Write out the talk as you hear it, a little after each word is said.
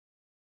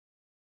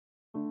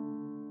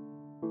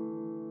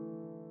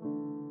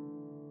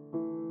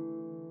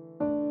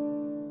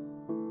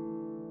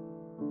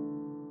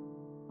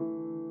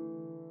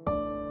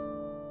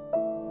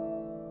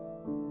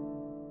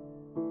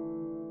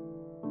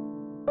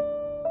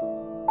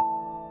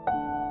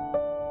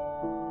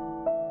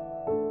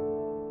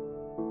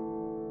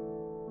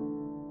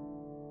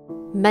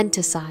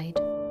menticide,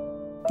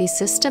 the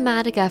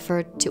systematic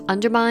effort to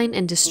undermine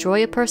and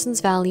destroy a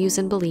person's values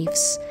and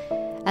beliefs,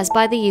 as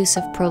by the use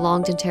of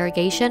prolonged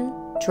interrogation,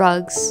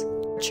 drugs,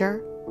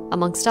 torture,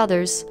 amongst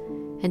others,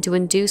 and to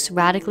induce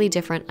radically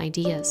different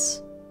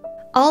ideas.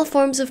 All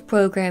forms of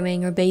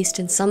programming are based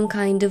in some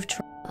kind of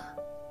trauma.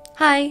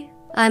 Hi,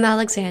 I'm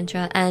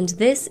Alexandra, and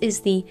this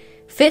is the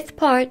 5th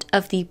part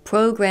of the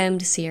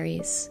Programmed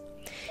series.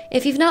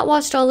 If you've not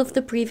watched all of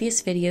the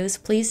previous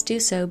videos, please do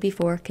so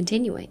before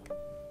continuing.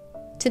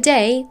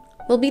 Today,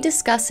 we'll be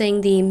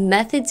discussing the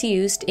methods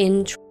used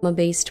in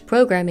trauma-based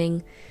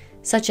programming,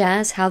 such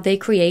as how they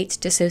create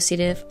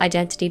dissociative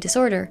identity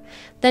disorder,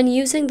 then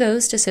using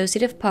those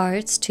dissociative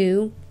parts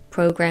to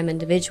program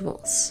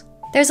individuals.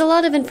 There's a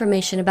lot of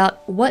information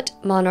about what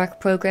monarch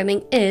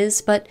programming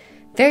is, but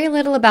very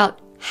little about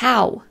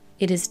how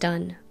it is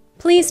done.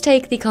 Please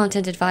take the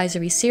content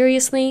advisory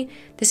seriously.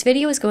 This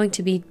video is going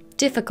to be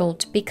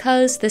difficult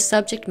because the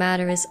subject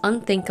matter is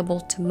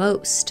unthinkable to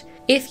most.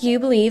 If you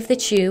believe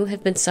that you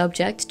have been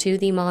subject to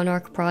the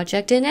Monarch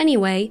Project in any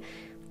way,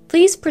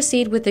 please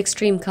proceed with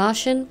extreme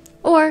caution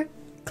or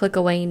click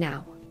away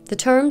now. The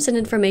terms and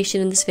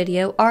information in this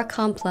video are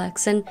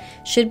complex and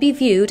should be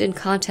viewed in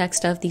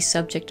context of the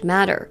subject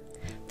matter.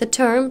 The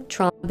term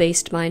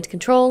trauma-based mind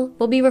control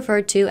will be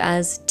referred to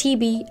as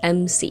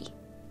TBMC.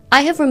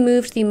 I have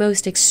removed the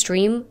most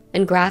extreme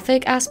and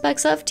graphic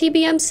aspects of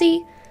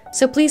TBMC,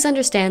 so please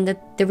understand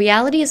that the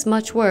reality is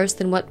much worse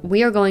than what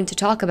we are going to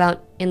talk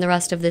about in the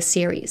rest of this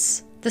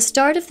series. The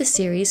start of the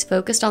series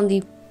focused on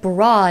the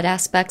broad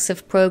aspects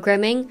of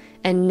programming,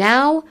 and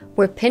now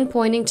we're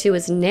pinpointing to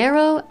as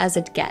narrow as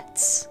it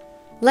gets.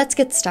 Let's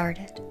get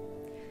started.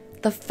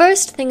 The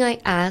first thing I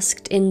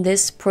asked in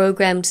this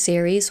programmed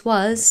series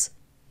was,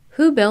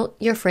 who built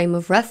your frame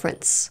of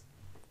reference?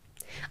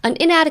 An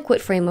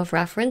inadequate frame of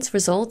reference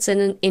results in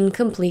an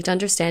incomplete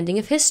understanding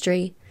of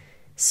history.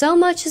 So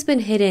much has been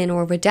hidden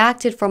or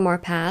redacted from our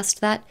past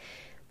that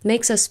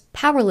makes us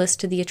powerless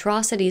to the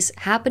atrocities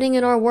happening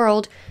in our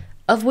world,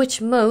 of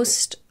which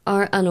most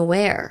are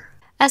unaware.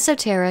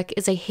 Esoteric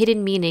is a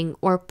hidden meaning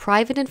or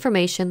private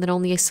information that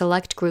only a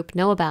select group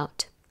know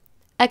about.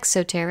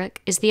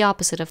 Exoteric is the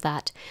opposite of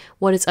that,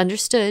 what is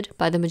understood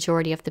by the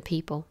majority of the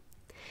people.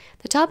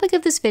 The topic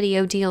of this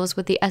video deals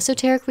with the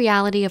esoteric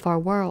reality of our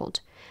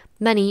world,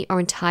 many are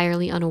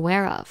entirely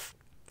unaware of.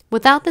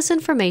 Without this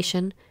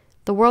information,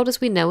 the world as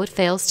we know it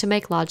fails to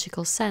make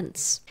logical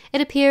sense.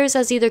 It appears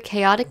as either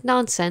chaotic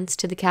nonsense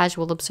to the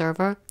casual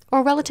observer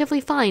or relatively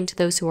fine to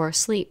those who are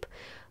asleep.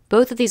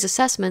 Both of these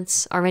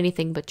assessments are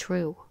anything but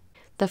true.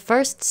 The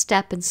first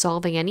step in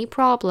solving any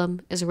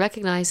problem is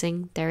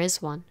recognizing there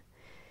is one.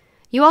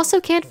 You also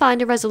can't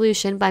find a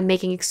resolution by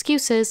making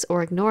excuses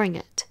or ignoring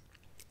it.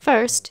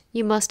 First,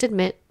 you must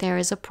admit there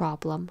is a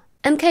problem.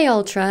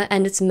 MKUltra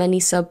and its many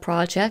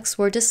sub-projects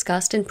were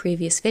discussed in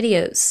previous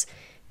videos.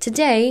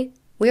 Today,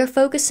 we are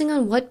focusing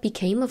on what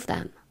became of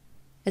them,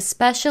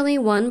 especially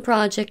one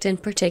project in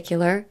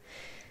particular,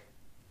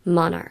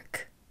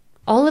 Monarch.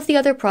 All of the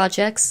other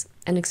projects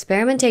and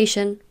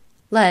experimentation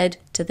led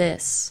to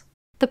this.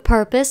 The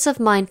purpose of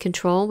mind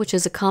control, which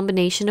is a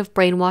combination of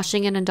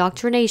brainwashing and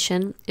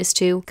indoctrination, is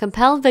to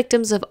compel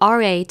victims of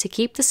RA to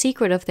keep the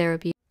secret of their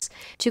abuse,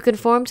 to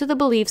conform to the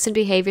beliefs and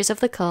behaviors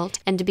of the cult,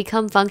 and to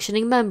become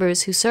functioning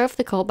members who serve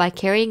the cult by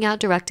carrying out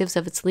directives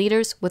of its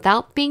leaders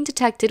without being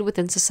detected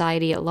within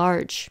society at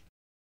large.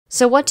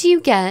 So what do you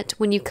get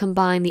when you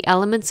combine the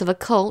elements of a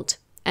cult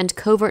and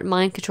covert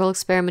mind control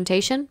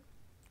experimentation?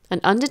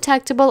 An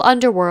undetectable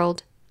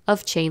underworld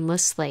of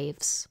chainless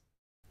slaves.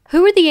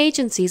 Who are the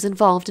agencies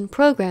involved in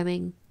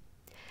programming?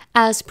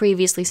 As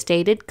previously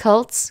stated,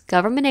 cults,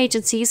 government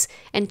agencies,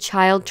 and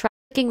child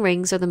trafficking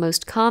rings are the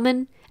most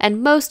common,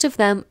 and most of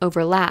them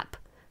overlap.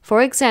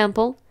 For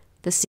example,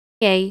 the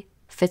CIA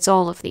fits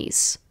all of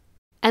these.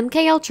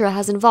 MKUltra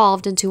has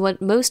evolved into what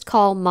most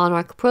call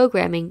monarch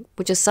programming,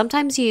 which is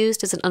sometimes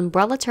used as an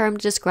umbrella term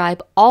to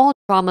describe all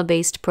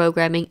trauma-based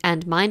programming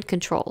and mind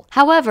control.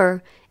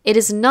 However, it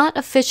is not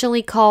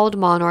officially called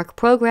monarch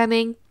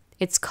programming.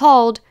 It's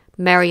called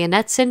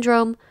marionette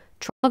syndrome,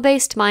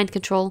 trauma-based mind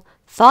control,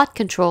 thought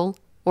control,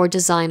 or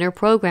designer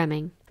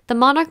programming. The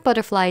monarch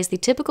butterfly is the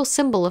typical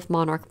symbol of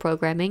monarch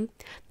programming.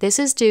 This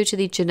is due to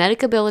the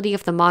genetic ability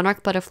of the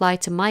monarch butterfly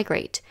to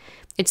migrate.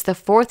 It's the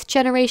 4th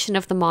generation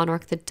of the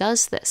monarch that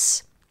does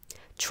this.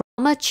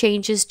 Trauma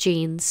changes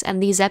genes,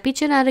 and these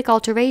epigenetic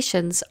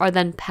alterations are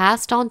then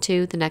passed on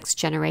to the next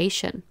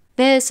generation.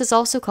 This is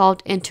also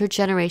called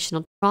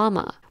intergenerational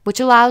trauma, which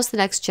allows the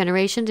next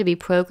generation to be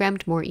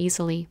programmed more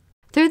easily.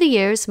 Through the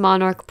years,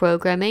 monarch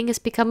programming has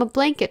become a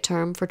blanket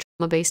term for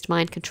trauma-based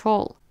mind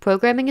control.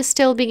 Programming is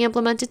still being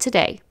implemented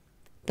today.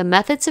 The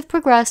methods have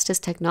progressed as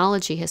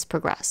technology has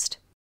progressed.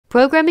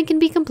 Programming can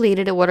be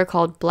completed at what are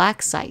called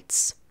black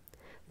sites.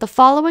 The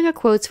following are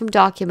quotes from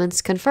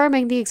documents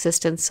confirming the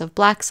existence of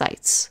black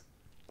sites.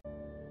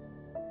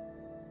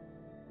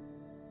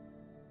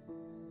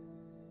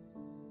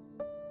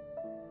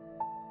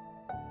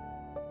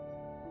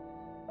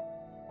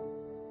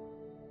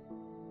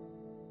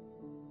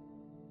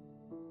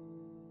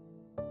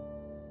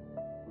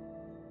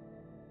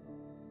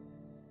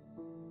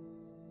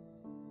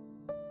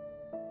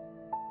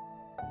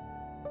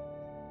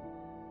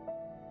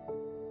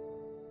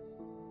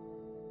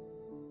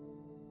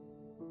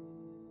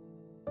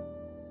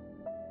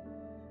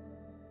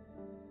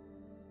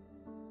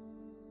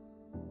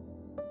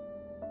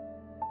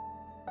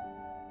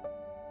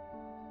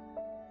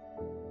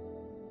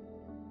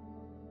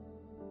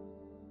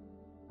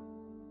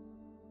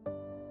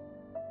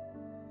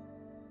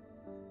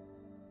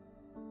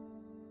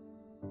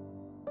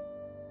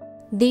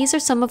 These are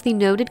some of the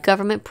noted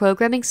government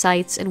programming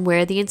sites and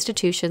where the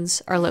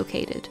institutions are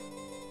located.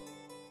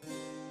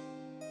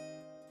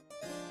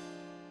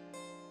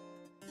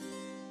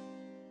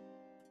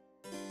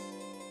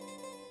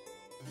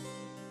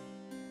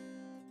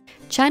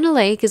 China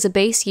Lake is a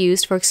base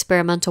used for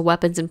experimental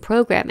weapons and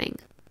programming.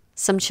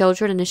 Some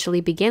children initially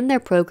begin their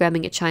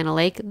programming at China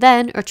Lake,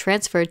 then are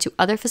transferred to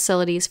other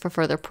facilities for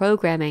further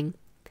programming.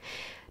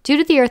 Due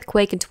to the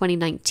earthquake in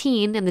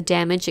 2019 and the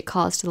damage it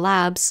caused to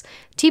labs,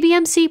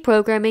 TBMC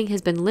programming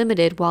has been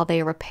limited while they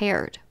are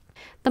repaired.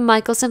 The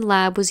Michelson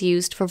lab was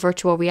used for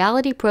virtual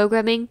reality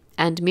programming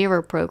and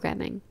mirror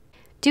programming.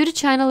 Due to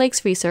China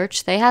Lake's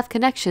research, they have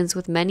connections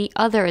with many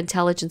other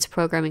intelligence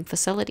programming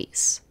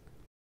facilities.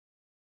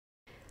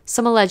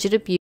 Some alleged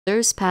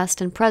abusers,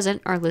 past and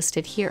present, are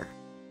listed here.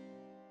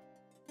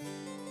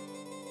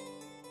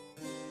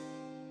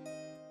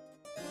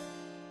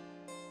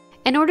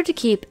 In order to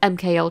keep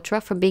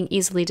MKUltra from being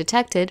easily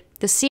detected,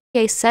 the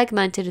CIA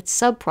segmented its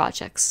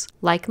sub-projects,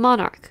 like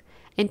Monarch,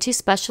 into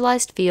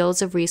specialized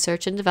fields of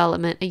research and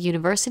development at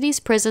universities,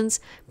 prisons,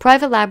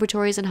 private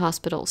laboratories, and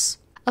hospitals.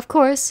 Of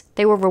course,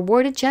 they were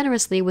rewarded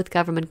generously with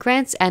government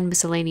grants and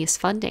miscellaneous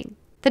funding.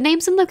 The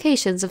names and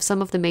locations of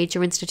some of the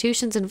major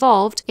institutions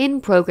involved in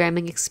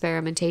programming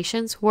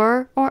experimentations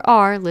were or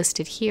are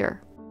listed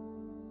here.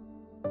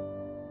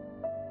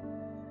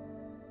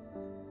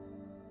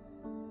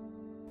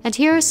 And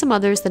here are some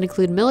others that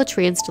include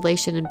military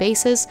installation and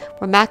bases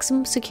where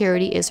maximum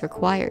security is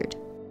required.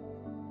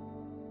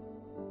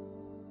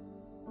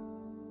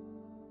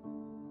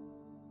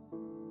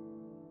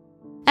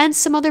 And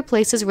some other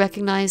places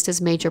recognized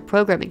as major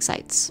programming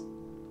sites.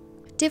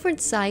 Different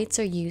sites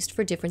are used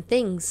for different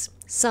things.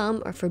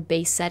 Some are for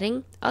base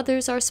setting,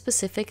 others are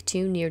specific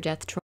to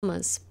near-death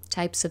traumas,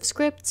 types of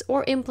scripts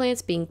or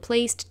implants being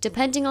placed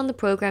depending on the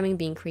programming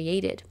being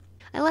created.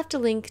 I left a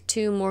link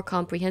to more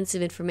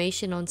comprehensive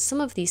information on some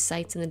of these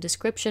sites in the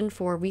description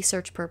for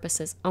research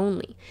purposes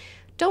only.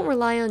 Don't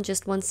rely on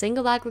just one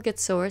single aggregate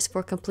source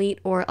for complete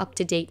or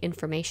up-to-date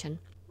information.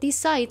 These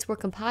sites were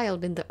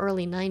compiled in the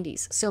early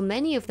 90s, so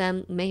many of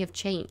them may have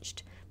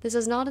changed. This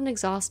is not an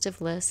exhaustive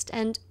list,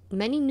 and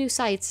many new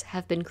sites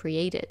have been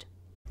created.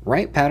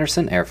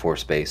 Wright-Patterson Air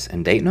Force Base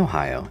in Dayton,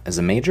 Ohio is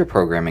a major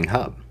programming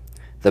hub.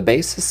 The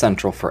base is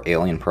central for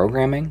alien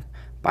programming,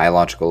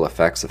 biological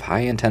effects of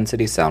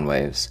high-intensity sound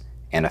waves,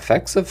 and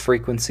effects of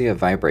frequency of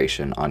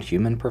vibration on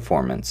human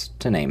performance,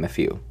 to name a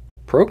few.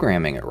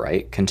 Programming at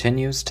Wright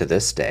continues to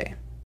this day.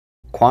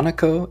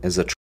 Quantico is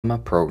a trauma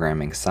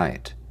programming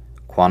site.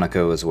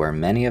 Quantico is where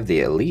many of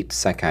the elite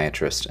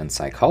psychiatrists and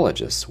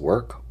psychologists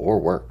work or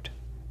worked.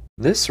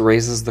 This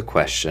raises the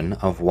question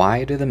of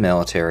why do the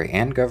military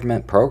and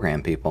government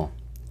program people?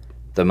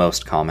 The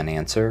most common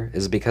answer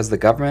is because the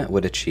government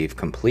would achieve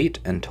complete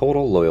and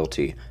total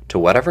loyalty to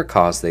whatever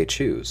cause they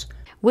choose,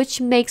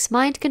 which makes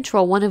mind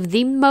control one of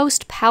the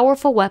most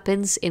powerful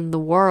weapons in the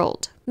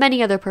world.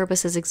 Many other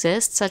purposes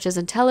exist, such as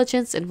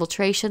intelligence,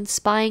 infiltration,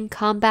 spying,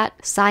 combat,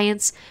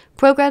 science,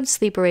 programmed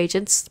sleeper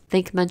agents,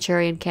 think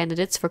Manchurian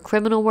candidates for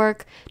criminal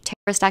work,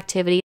 terrorist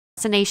activity,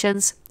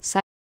 assassinations,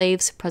 sex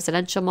slaves,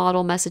 presidential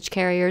model message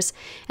carriers,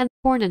 and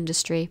the porn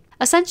industry.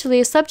 Essentially,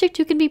 a subject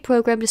who can be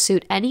programmed to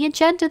suit any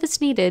agenda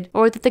that's needed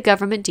or that the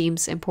government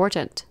deems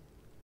important.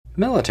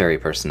 Military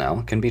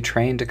personnel can be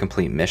trained to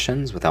complete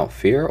missions without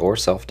fear or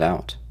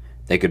self-doubt.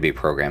 They could be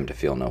programmed to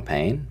feel no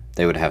pain,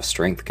 they would have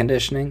strength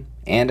conditioning,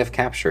 and if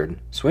captured,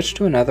 switch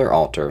to another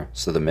altar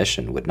so the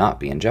mission would not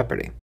be in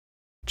jeopardy.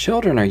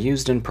 Children are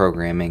used in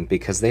programming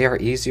because they are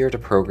easier to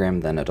program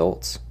than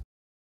adults.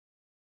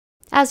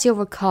 As you'll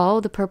recall,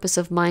 the purpose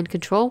of mind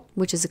control,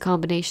 which is a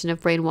combination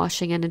of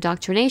brainwashing and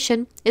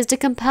indoctrination, is to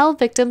compel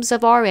victims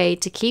of RA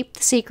to keep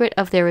the secret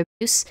of their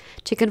abuse,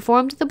 to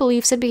conform to the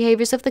beliefs and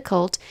behaviors of the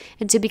cult,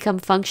 and to become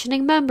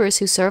functioning members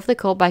who serve the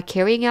cult by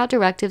carrying out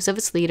directives of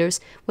its leaders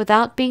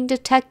without being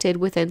detected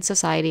within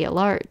society at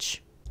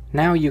large.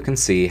 Now you can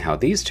see how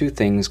these two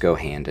things go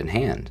hand in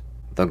hand.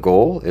 The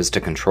goal is to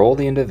control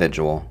the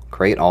individual,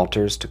 create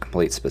alters to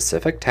complete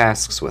specific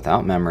tasks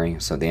without memory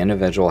so the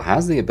individual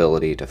has the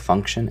ability to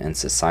function in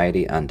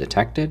society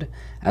undetected,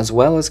 as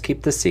well as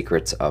keep the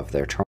secrets of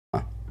their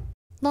trauma.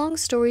 Long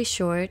story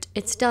short,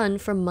 it's done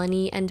for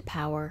money and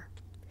power.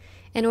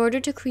 In order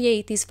to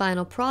create these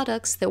final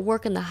products that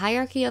work in the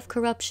hierarchy of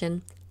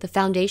corruption, the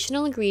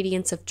foundational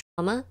ingredients of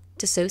trauma,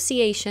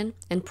 dissociation,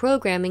 and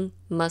programming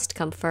must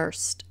come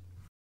first.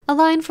 A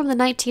line from the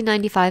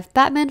 1995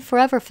 Batman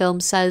Forever film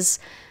says,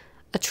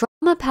 "A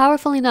trauma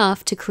powerful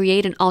enough to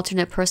create an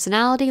alternate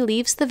personality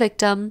leaves the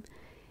victim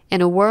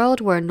in a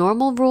world where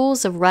normal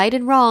rules of right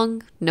and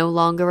wrong no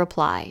longer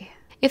apply."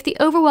 If the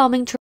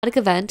overwhelming traumatic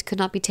event could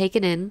not be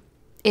taken in,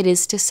 it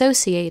is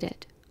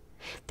dissociated.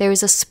 There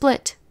is a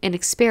split in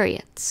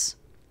experience.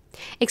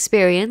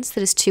 Experience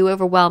that is too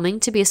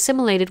overwhelming to be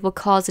assimilated will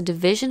cause a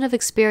division of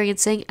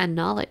experiencing and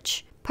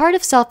knowledge. Part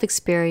of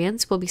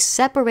self-experience will be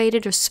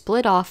separated or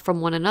split off from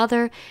one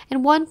another,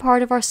 and one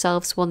part of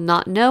ourselves will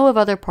not know of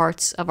other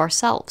parts of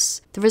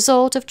ourselves. The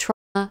result of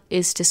trauma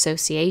is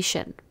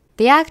dissociation.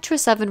 The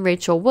actress Evan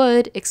Rachel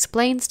Wood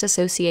explains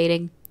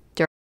dissociating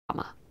during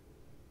trauma.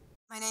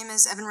 My name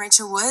is Evan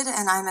Rachel Wood,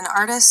 and I'm an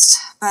artist,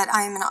 but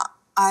I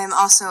am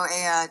also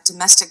a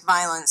domestic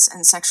violence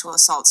and sexual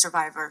assault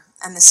survivor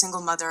and the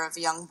single mother of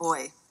a young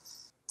boy.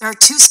 There are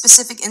two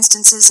specific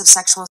instances of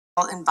sexual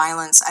assault and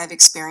violence I have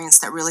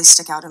experienced that really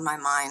stick out in my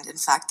mind. In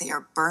fact, they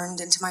are burned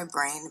into my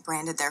brain,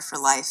 branded there for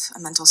life, a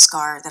mental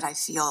scar that I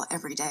feel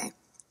every day.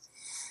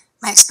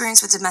 My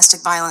experience with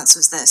domestic violence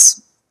was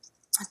this: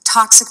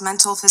 toxic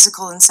mental,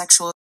 physical, and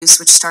sexual abuse,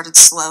 which started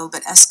slow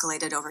but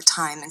escalated over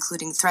time,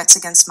 including threats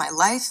against my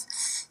life,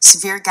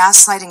 severe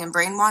gaslighting and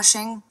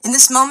brainwashing. In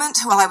this moment,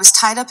 while I was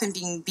tied up and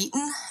being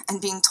beaten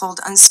and being told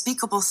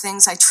unspeakable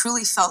things, I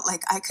truly felt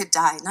like I could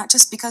die, not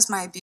just because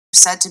my abuser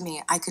said to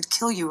me, "I could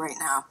kill you right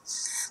now,"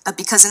 but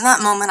because in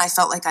that moment I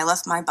felt like I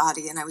left my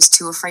body and I was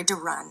too afraid to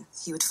run.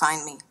 He would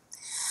find me.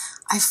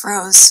 I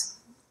froze,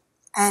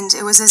 and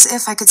it was as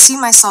if I could see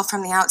myself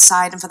from the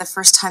outside, and for the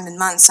first time in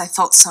months I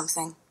felt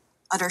something: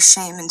 utter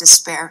shame and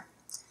despair.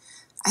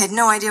 I had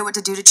no idea what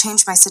to do to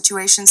change my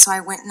situation, so I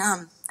went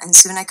numb, and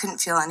soon I couldn't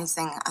feel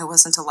anything. I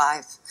wasn't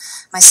alive.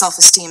 My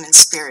self-esteem and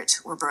spirit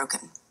were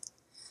broken.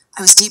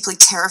 I was deeply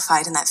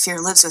terrified, and that fear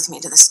lives with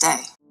me to this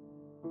day.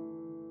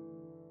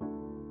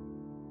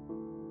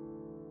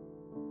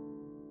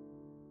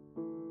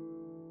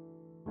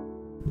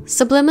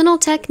 Subliminal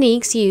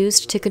techniques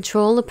used to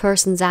control a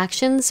person's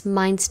actions,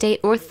 mind state,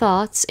 or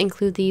thoughts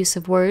include the use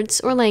of words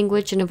or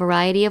language in a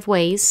variety of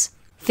ways,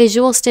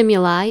 visual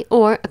stimuli,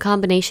 or a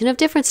combination of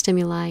different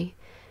stimuli,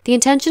 the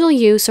intentional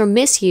use or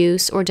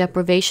misuse or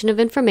deprivation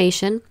of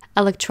information,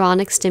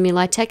 electronic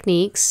stimuli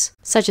techniques,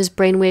 such as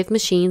brainwave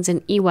machines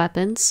and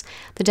e-weapons,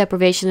 the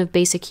deprivation of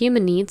basic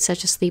human needs,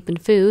 such as sleep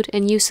and food,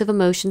 and use of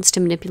emotions to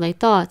manipulate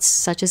thoughts,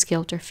 such as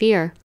guilt or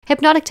fear.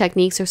 Hypnotic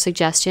techniques or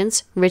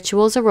suggestions,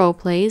 rituals or role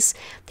plays,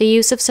 the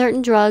use of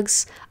certain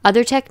drugs,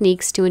 other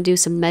techniques to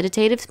induce a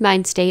meditative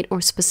mind state or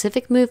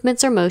specific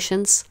movements or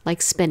motions,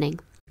 like spinning.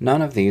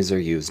 None of these are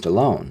used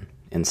alone.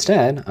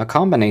 Instead, a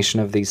combination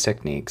of these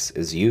techniques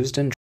is used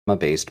in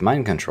trauma-based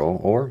mind control,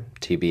 or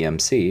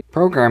TBMC.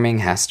 Programming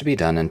has to be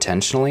done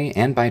intentionally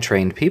and by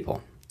trained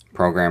people.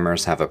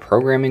 Programmers have a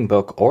programming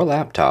book or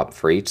laptop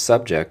for each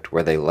subject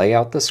where they lay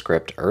out the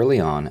script early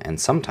on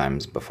and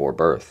sometimes before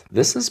birth.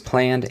 This is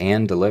planned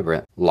and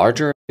deliberate.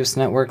 Larger abuse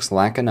networks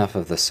lack enough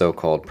of the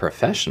so-called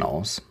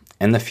professionals,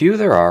 and the few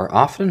there are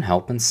often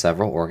help in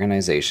several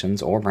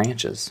organizations or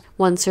branches.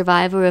 One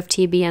survivor of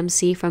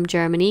TBMC from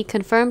Germany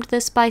confirmed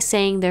this by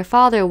saying their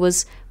father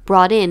was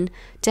brought in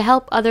to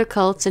help other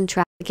cults and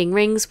trafficking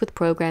rings with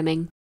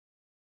programming.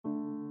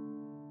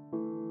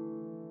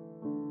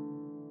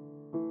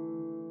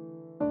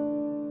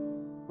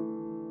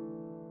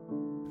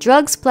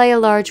 Drugs play a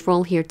large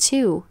role here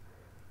too.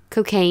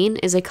 Cocaine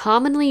is a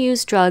commonly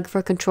used drug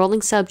for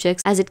controlling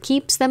subjects as it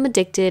keeps them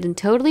addicted and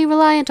totally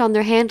reliant on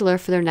their handler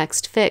for their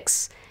next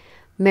fix.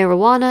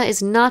 Marijuana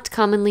is not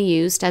commonly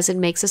used as it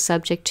makes a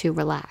subject too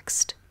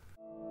relaxed.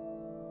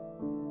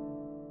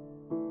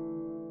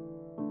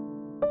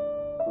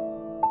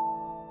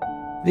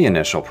 The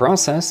initial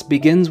process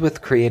begins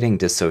with creating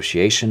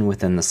dissociation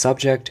within the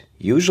subject,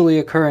 usually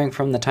occurring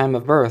from the time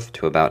of birth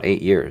to about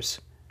 8 years.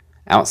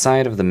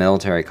 Outside of the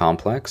military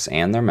complex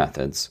and their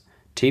methods,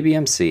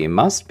 TBMC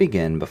must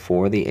begin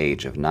before the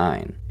age of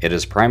 9. It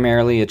is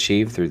primarily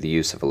achieved through the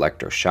use of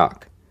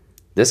electroshock.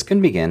 This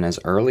can begin as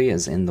early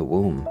as in the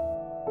womb.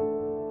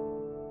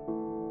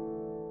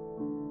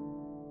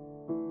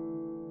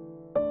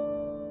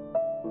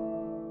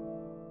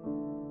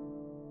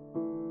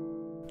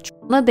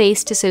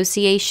 Trauma-based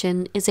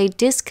dissociation is a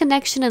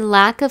disconnection and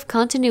lack of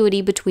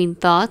continuity between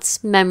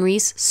thoughts,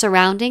 memories,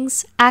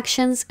 surroundings,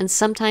 actions, and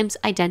sometimes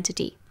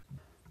identity.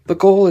 The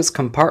goal is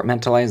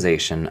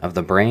compartmentalization of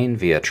the brain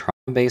via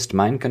trauma-based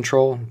mind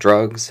control,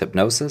 drugs,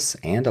 hypnosis,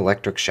 and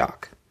electric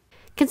shock.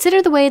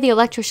 Consider the way the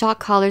electroshock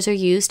collars are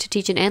used to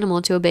teach an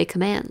animal to obey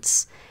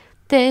commands.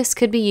 This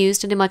could be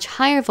used at a much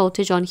higher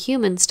voltage on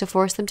humans to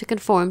force them to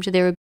conform to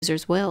their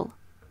abuser's will.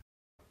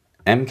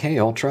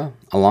 MKUltra,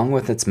 along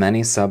with its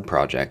many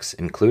sub-projects,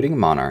 including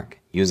Monarch,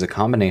 use a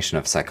combination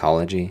of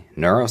psychology,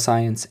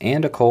 neuroscience,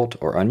 and occult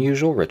or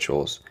unusual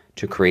rituals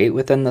to create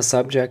within the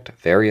subject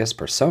various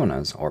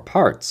personas or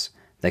parts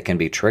that can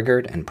be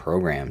triggered and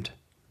programmed.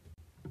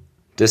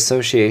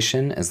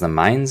 Dissociation is the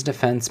mind's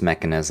defense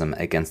mechanism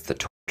against the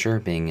torture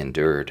being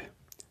endured.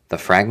 The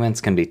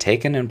fragments can be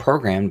taken and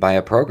programmed by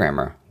a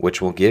programmer,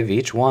 which will give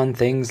each one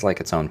things like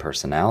its own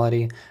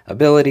personality,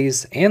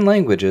 abilities, and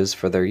languages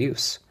for their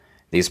use.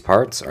 These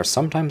parts are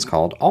sometimes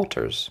called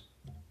alters.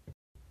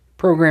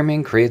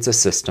 Programming creates a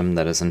system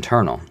that is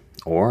internal,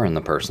 or in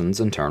the person's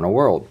internal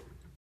world.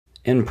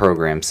 In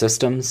program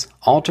systems,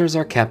 alters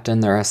are kept in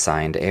their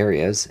assigned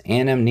areas,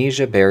 and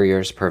amnesia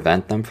barriers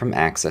prevent them from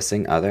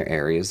accessing other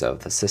areas of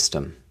the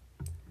system.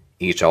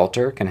 Each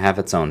alter can have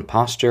its own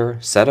posture,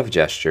 set of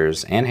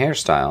gestures, and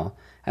hairstyle,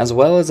 as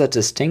well as a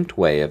distinct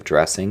way of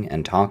dressing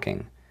and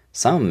talking.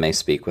 Some may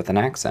speak with an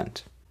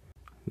accent.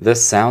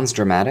 This sounds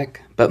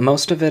dramatic, but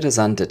most of it is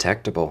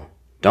undetectable.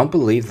 Don't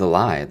believe the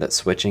lie that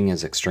switching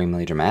is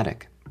extremely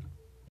dramatic.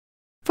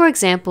 For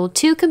example,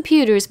 two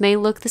computers may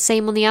look the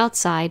same on the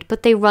outside,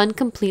 but they run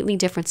completely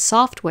different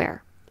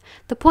software.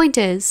 The point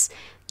is,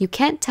 you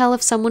can't tell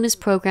if someone is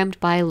programmed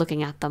by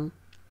looking at them.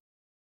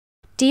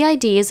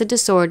 DID is a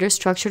disorder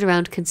structured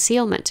around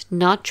concealment,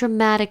 not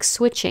dramatic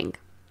switching.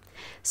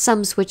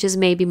 Some switches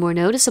may be more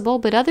noticeable,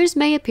 but others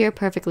may appear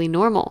perfectly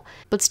normal,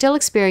 but still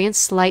experience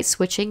slight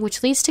switching,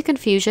 which leads to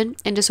confusion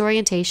and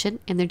disorientation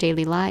in their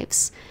daily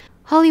lives.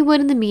 Hollywood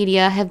and the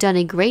media have done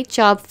a great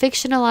job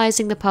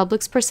fictionalizing the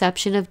public's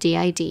perception of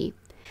DID.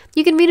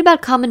 You can read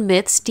about common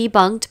myths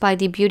debunked by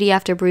the Beauty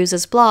After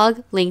Bruises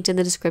blog, linked in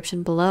the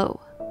description below.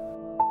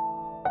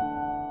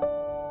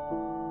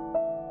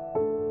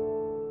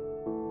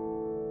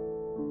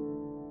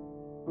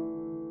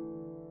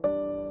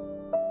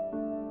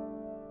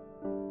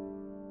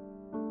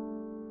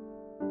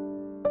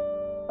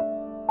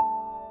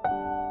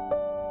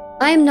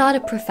 I am not a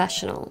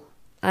professional.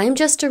 I am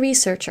just a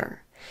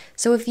researcher.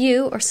 So if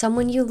you or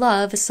someone you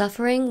love is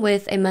suffering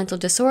with a mental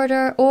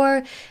disorder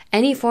or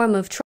any form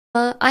of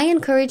trauma, I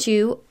encourage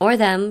you or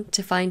them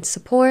to find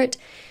support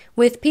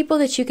with people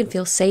that you can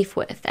feel safe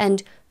with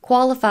and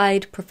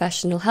qualified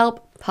professional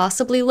help,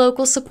 possibly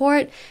local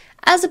support,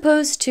 as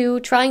opposed to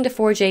trying to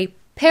forge a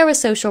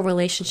parasocial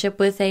relationship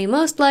with a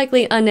most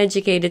likely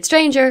uneducated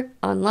stranger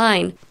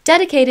online.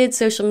 Dedicated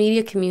social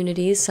media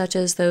communities, such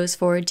as those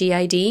for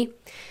DID,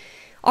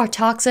 are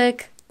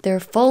toxic. They're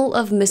full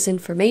of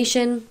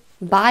misinformation,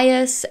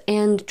 bias,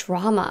 and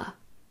drama,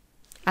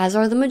 as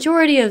are the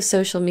majority of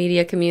social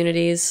media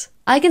communities.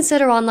 I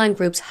consider online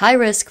groups high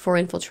risk for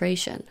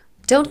infiltration.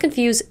 Don't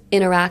confuse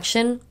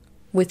interaction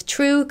with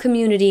true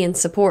community and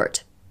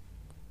support.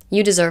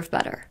 You deserve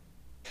better.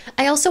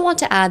 I also want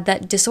to add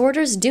that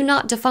disorders do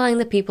not define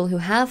the people who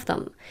have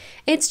them.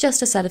 It's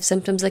just a set of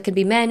symptoms that can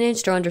be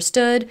managed or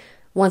understood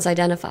once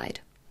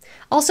identified.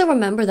 Also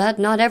remember that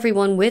not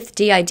everyone with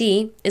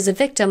DID is a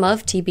victim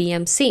of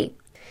TBMC.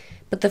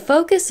 But the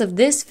focus of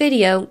this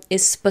video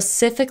is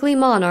specifically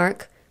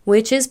Monarch,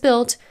 which is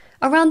built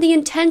around the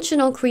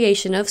intentional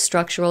creation of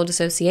structural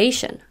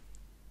dissociation.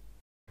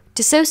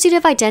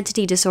 Dissociative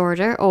identity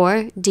disorder,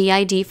 or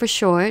DID for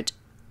short,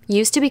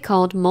 used to be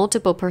called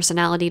multiple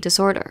personality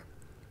disorder.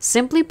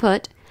 Simply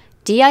put,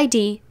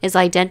 DID is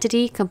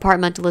identity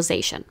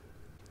compartmentalization.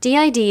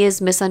 DID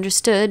is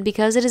misunderstood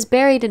because it is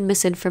buried in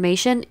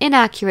misinformation,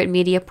 inaccurate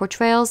media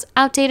portrayals,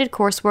 outdated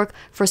coursework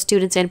for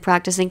students and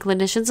practicing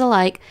clinicians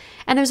alike,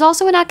 and there's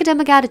also an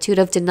academic attitude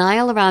of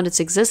denial around its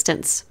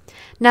existence.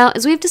 Now,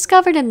 as we've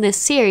discovered in this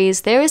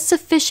series, there is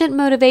sufficient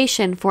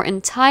motivation for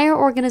entire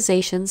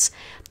organizations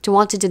to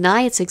want to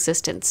deny its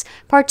existence,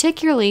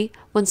 particularly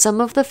when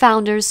some of the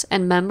founders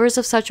and members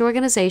of such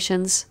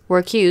organizations were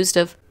accused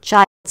of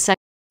child sexual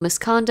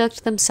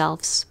misconduct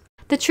themselves.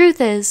 The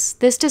truth is,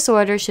 this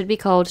disorder should be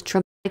called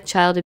traumatic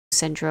child abuse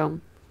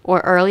syndrome, or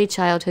early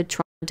childhood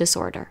trauma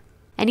disorder.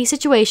 Any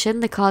situation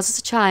that causes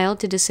a child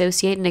to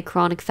dissociate in a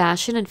chronic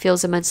fashion and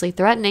feels immensely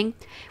threatening,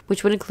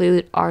 which would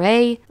include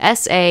RA,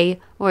 SA,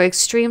 or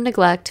extreme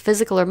neglect,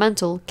 physical or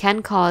mental,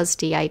 can cause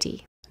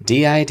DID.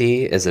 DID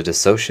is a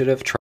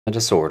dissociative trauma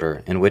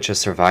disorder in which a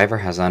survivor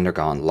has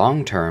undergone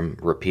long-term,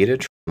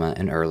 repeated trauma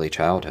in early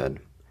childhood.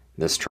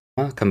 This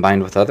trauma,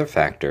 combined with other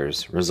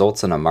factors,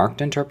 results in a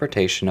marked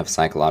interpretation of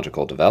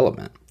psychological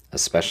development,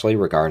 especially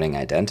regarding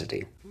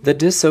identity. The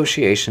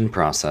dissociation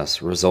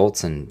process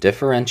results in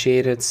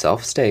differentiated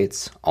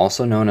self-states,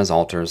 also known as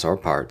alters or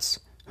parts,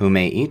 who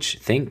may each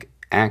think,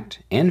 act,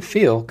 and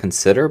feel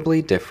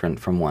considerably different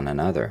from one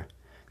another.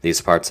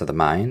 These parts of the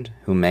mind,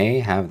 who may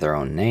have their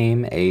own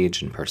name,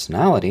 age, and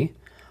personality,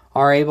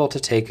 are able to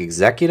take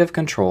executive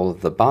control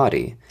of the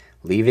body,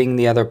 leaving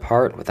the other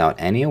part without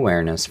any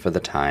awareness for the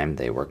time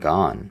they were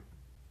gone.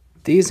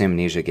 These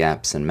amnesia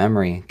gaps in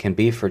memory can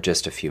be for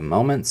just a few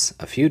moments,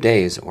 a few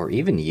days, or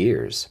even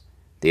years.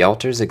 The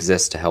alters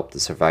exist to help the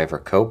survivor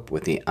cope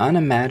with the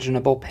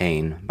unimaginable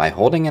pain by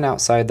holding it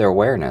outside their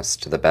awareness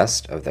to the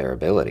best of their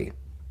ability.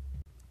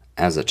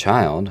 As a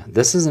child,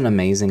 this is an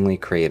amazingly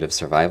creative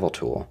survival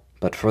tool,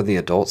 but for the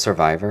adult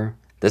survivor,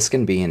 this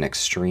can be an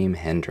extreme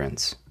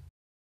hindrance.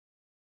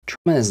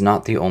 Trauma is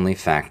not the only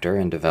factor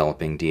in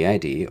developing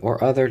DID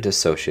or other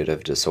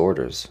dissociative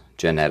disorders.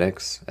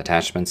 Genetics,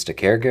 attachments to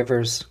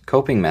caregivers,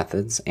 coping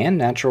methods, and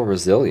natural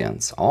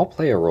resilience all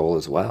play a role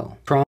as well.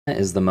 Trauma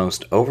is the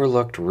most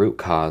overlooked root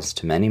cause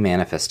to many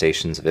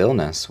manifestations of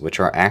illness, which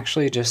are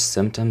actually just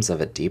symptoms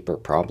of a deeper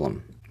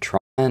problem.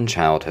 Trauma in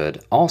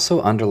childhood also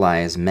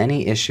underlies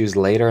many issues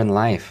later in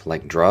life,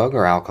 like drug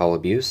or alcohol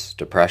abuse,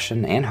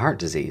 depression, and heart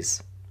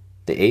disease.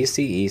 The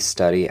ACE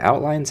study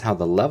outlines how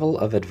the level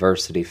of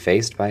adversity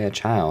faced by a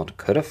child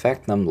could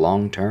affect them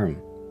long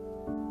term.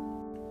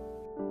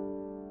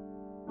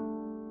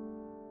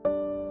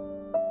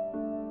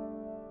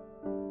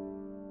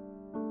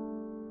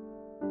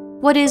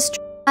 What is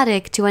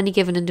traumatic to any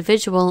given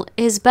individual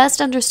is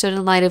best understood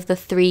in light of the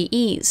 3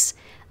 E's: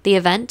 the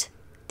event,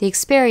 the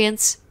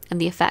experience,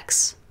 and the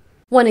effects.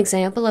 One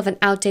example of an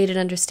outdated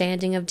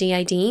understanding of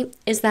DID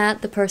is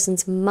that the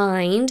person's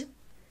mind,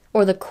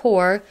 or the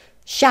core,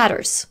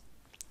 shatters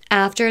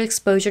after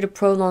exposure to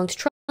prolonged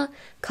trauma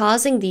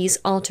causing these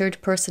altered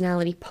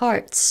personality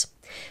parts.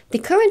 The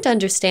current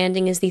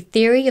understanding is the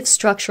theory of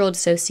structural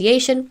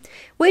dissociation,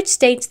 which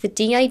states that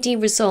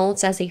DID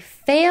results as a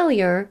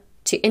failure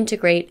to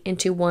integrate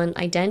into one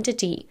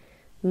identity,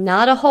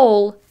 not a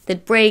whole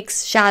that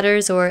breaks,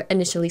 shatters, or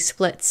initially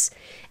splits.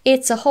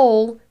 It's a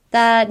whole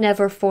that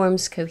never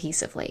forms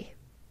cohesively.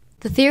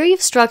 The theory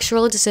of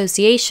structural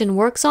dissociation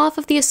works off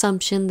of the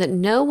assumption that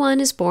no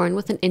one is born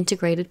with an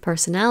integrated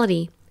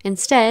personality.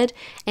 Instead,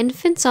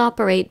 infants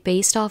operate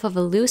based off of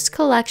a loose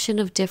collection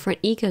of different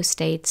ego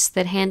states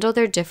that handle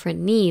their different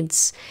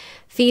needs: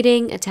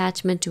 feeding,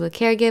 attachment to a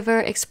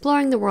caregiver,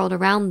 exploring the world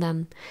around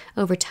them.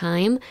 Over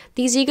time,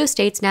 these ego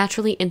states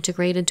naturally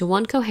integrate into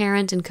one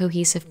coherent and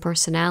cohesive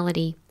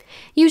personality,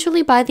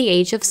 usually by the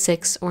age of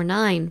 6 or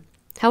 9.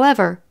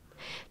 However,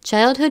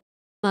 childhood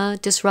trauma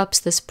disrupts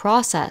this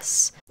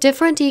process.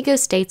 Different ego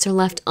states are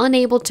left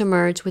unable to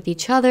merge with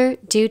each other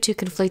due to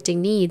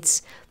conflicting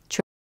needs,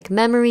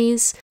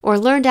 memories, or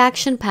learned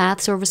action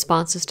paths or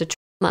responses to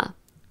trauma.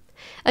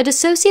 A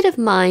dissociative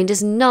mind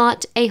is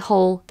not a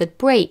whole that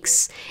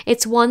breaks.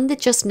 It's one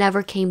that just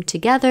never came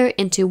together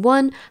into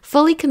one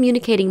fully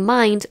communicating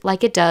mind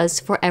like it does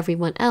for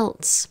everyone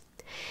else.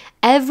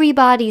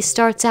 Everybody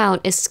starts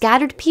out as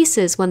scattered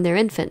pieces when they're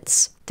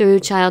infants. Through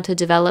childhood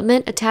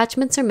development,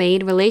 attachments are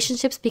made,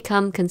 relationships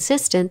become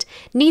consistent,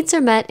 needs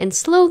are met, and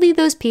slowly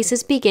those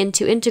pieces begin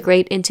to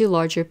integrate into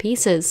larger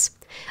pieces.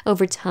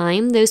 Over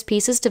time, those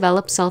pieces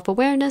develop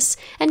self-awareness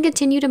and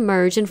continue to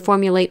merge and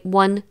formulate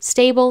one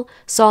stable,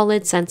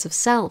 solid sense of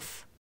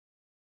self.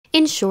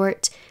 In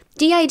short,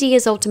 DID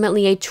is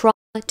ultimately a trauma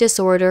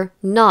disorder,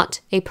 not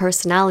a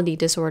personality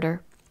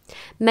disorder.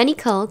 Many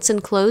cults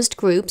and closed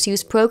groups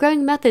use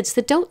programming methods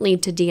that don't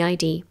lead to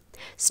DID.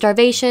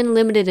 Starvation,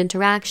 limited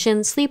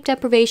interaction, sleep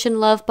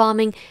deprivation, love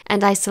bombing,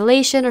 and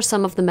isolation are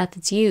some of the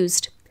methods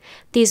used.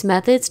 These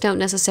methods don't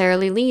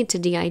necessarily lead to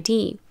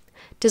DID.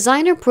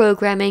 Designer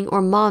programming,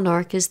 or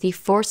monarch, is the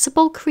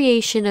forcible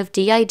creation of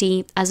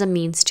DID as a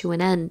means to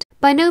an end.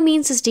 By no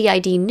means is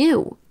DID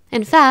new.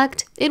 In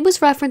fact, it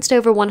was referenced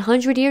over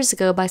 100 years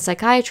ago by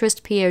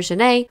psychiatrist Pierre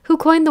Janet, who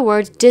coined the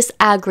word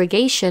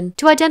disaggregation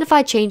to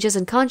identify changes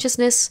in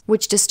consciousness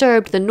which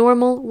disturbed the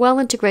normal,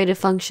 well-integrated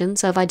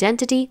functions of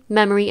identity,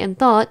 memory, and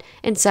thought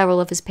in several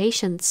of his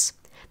patients.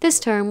 This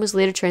term was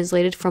later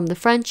translated from the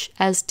French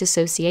as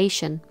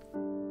dissociation.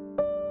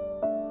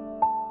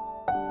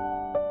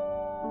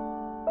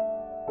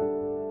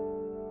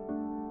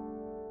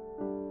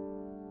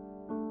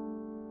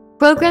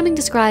 Programming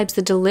describes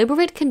the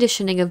deliberate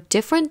conditioning of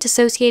different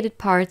dissociated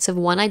parts of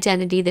one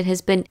identity that has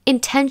been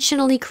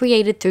intentionally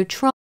created through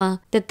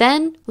trauma that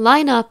then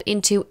line up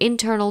into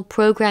internal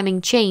programming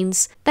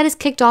chains that is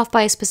kicked off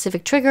by a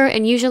specific trigger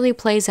and usually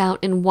plays out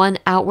in one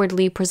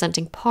outwardly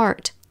presenting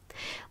part.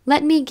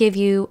 Let me give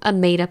you a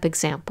made-up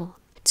example.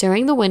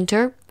 During the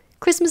winter,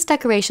 Christmas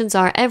decorations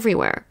are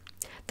everywhere.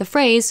 The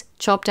phrase,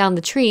 "chop down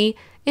the tree,"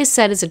 is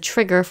said as a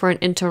trigger for an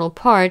internal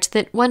part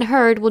that, when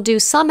heard, will do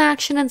some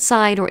action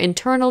inside or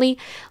internally,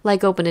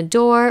 like open a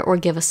door or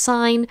give a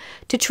sign,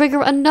 to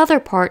trigger another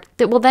part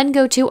that will then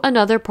go to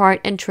another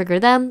part and trigger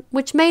them,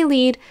 which may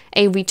lead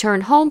a return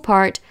home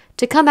part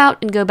to come out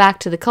and go back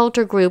to the cult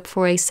or group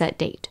for a set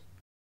date.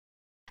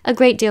 A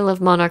great deal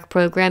of monarch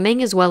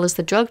programming, as well as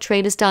the drug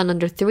trade, is done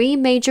under 3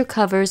 major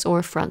covers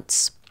or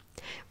fronts.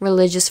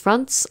 Religious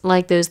fronts,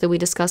 like those that we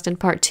discussed in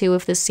part 2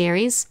 of this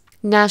series,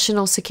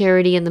 national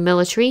security in the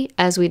military,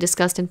 as we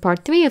discussed in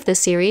part 3 of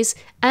this series,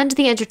 and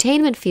the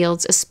entertainment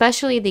fields,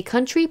 especially the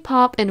country,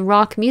 pop, and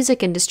rock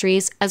music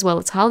industries, as well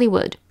as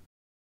Hollywood.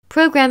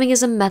 Programming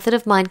is a method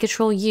of mind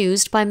control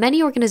used by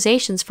many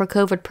organizations for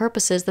covert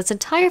purposes that's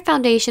entire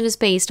foundation is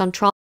based on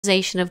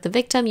traumatization of the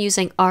victim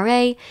using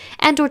RA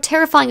and/or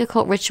terrifying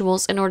occult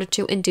rituals in order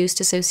to induce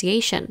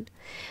dissociation.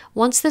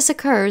 Once this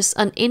occurs,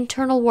 an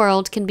internal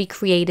world can be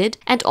created,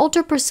 and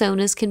alter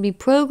personas can be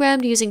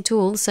programmed using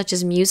tools such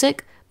as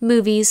music,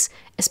 movies,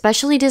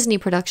 especially Disney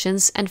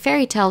productions, and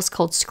fairy tales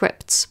called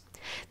scripts.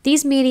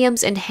 These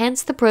mediums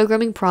enhance the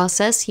programming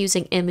process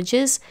using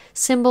images,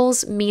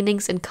 symbols,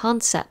 meanings, and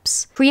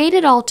concepts.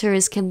 Created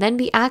alters can then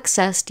be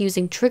accessed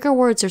using trigger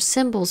words or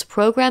symbols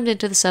programmed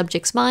into the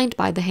subject's mind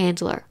by the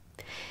handler.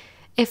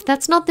 If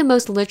that's not the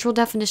most literal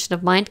definition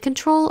of mind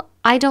control,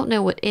 I don't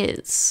know what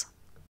is.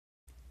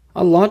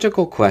 A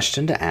logical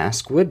question to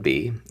ask would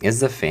be, is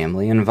the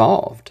family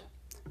involved?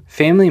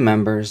 Family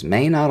members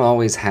may not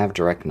always have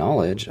direct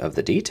knowledge of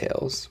the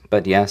details,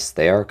 but yes,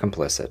 they are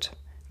complicit.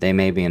 They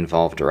may be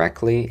involved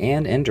directly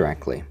and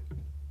indirectly.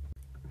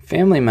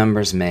 Family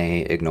members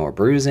may ignore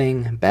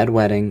bruising,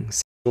 bedwetting,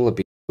 sexual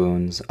abuse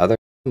wounds, other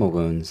trauma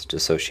wounds,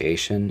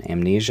 dissociation,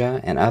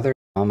 amnesia, and other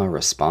trauma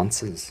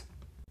responses.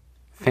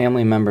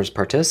 Family members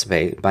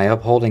participate by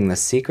upholding the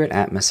secret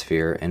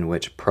atmosphere in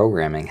which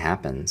programming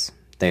happens.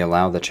 They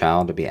allow the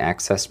child to be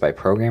accessed by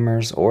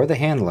programmers or the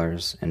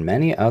handlers and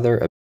many other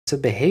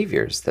abusive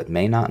behaviors that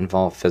may not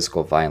involve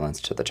physical violence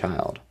to the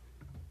child.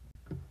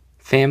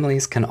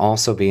 Families can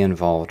also be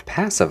involved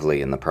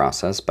passively in the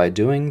process by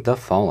doing the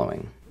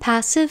following.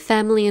 Passive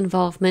family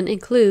involvement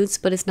includes,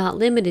 but is not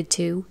limited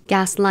to,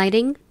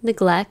 gaslighting,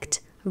 neglect,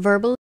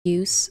 verbal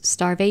abuse,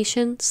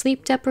 starvation,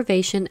 sleep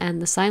deprivation,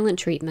 and the silent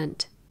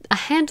treatment. A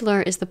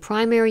handler is the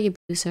primary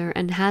abuser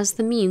and has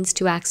the means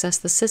to access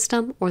the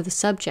system or the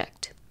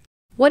subject.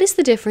 What is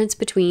the difference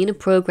between a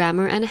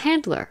programmer and a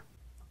handler?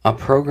 A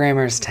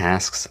programmer's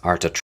tasks are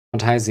to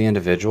traumatize the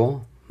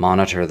individual,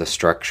 monitor the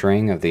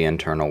structuring of the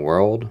internal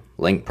world,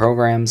 link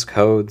programs,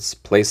 codes,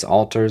 place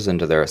alters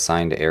into their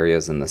assigned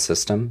areas in the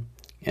system,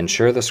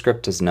 ensure the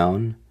script is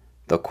known,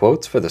 the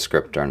quotes for the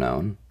script are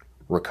known,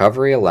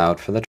 recovery allowed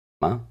for the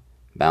trauma,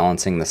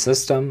 balancing the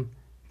system,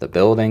 the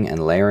building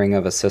and layering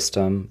of a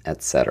system,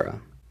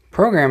 etc.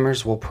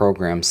 Programmers will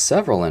program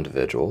several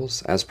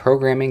individuals as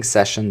programming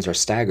sessions are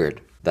staggered.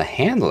 The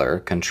handler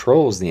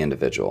controls the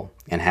individual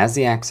and has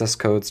the access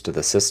codes to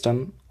the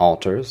system,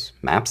 alters,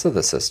 maps of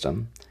the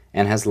system,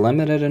 and has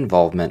limited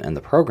involvement in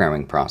the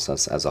programming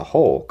process as a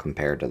whole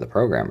compared to the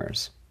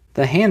programmers.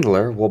 The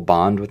handler will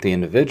bond with the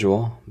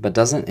individual, but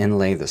doesn't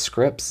inlay the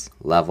scripts,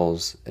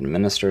 levels,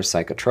 administer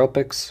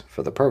psychotropics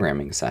for the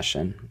programming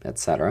session,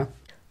 etc.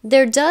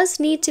 There does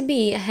need to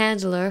be a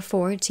handler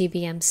for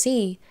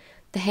TBMC.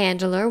 The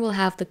handler will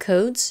have the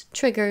codes,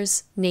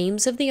 triggers,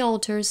 names of the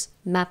alters,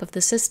 map of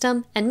the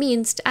system, and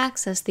means to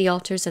access the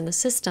alters in the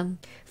system.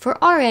 For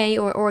RA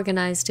or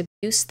organized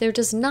abuse, there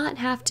does not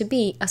have to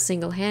be a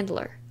single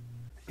handler.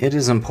 It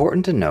is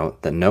important to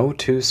note that no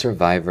two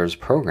survivors'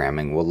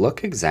 programming will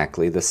look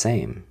exactly the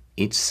same.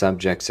 Each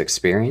subject's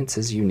experience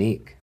is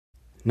unique.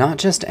 Not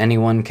just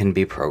anyone can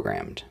be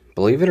programmed.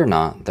 Believe it or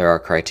not, there are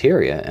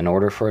criteria in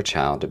order for a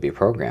child to be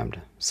programmed.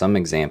 Some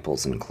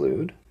examples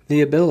include the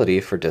ability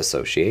for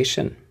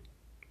dissociation.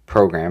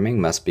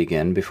 Programming must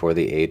begin before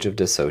the age of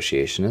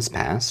dissociation is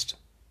passed.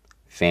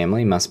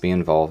 Family must be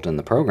involved in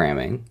the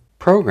programming.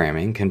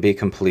 Programming can be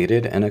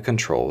completed in a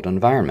controlled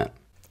environment.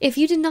 If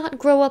you did not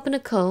grow up in a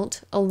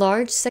cult, a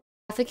large sex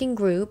trafficking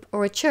group,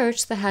 or a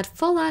church that had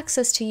full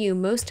access to you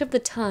most of the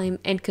time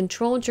and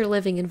controlled your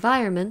living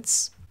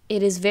environments,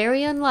 it is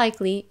very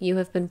unlikely you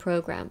have been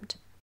programmed.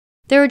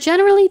 There are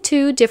generally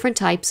two different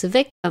types of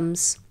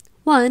victims.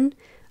 One,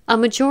 a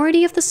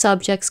majority of the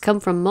subjects come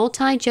from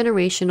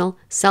multi-generational,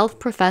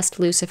 self-professed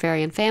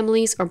Luciferian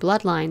families or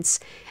bloodlines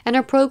and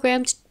are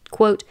programmed,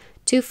 quote,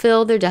 to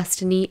fill their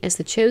destiny as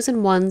the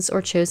chosen ones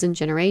or chosen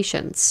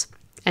generations,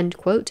 end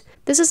quote.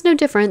 This is no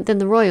different than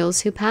the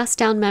royals who pass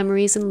down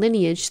memories and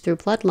lineage through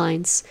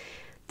bloodlines.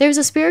 There's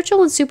a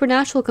spiritual and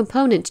supernatural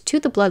component to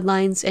the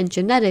bloodlines and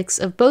genetics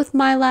of both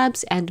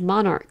Mylabs and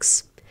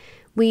monarchs.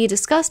 We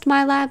discussed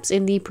Mylabs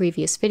in the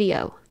previous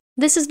video.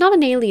 This is not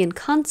an alien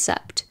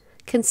concept.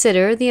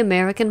 Consider the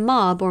American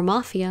mob or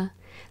mafia.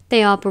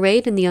 They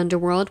operate in the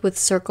underworld with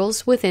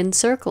circles within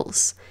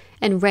circles,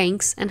 and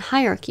ranks and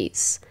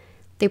hierarchies.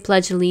 They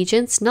pledge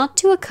allegiance not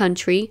to a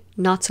country,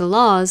 not to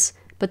laws,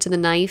 but to the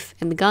knife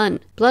and the gun.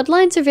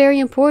 Bloodlines are very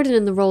important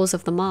in the roles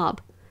of the mob.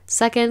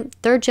 Second,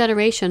 third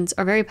generations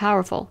are very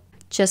powerful.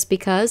 Just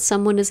because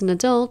someone is an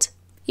adult,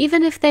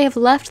 even if they have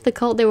left the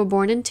cult they were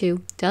born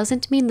into,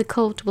 doesn't mean the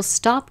cult will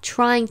stop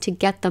trying to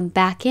get them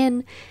back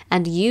in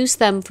and use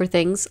them for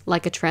things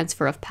like a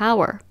transfer of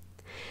power.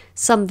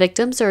 Some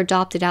victims are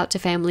adopted out to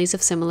families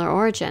of similar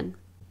origin.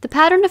 The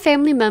pattern of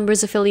family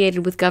members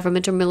affiliated with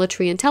government or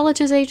military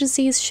intelligence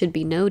agencies should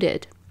be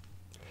noted.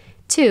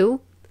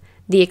 2.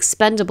 The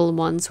expendable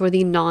ones were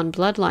the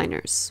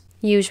non-bloodliners,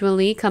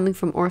 usually coming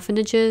from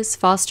orphanages,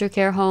 foster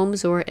care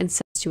homes, or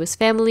incestuous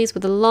families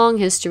with a long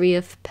history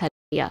of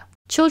pedophilia.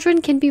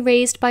 Children can be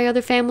raised by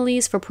other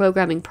families for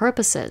programming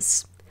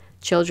purposes.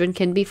 Children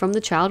can be from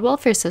the child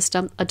welfare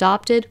system,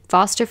 adopted,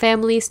 foster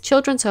families,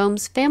 children's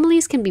homes.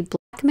 Families can be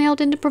blackmailed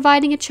into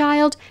providing a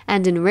child,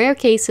 and in rare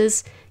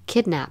cases,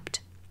 kidnapped.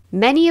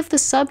 Many of the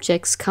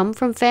subjects come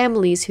from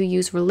families who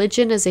use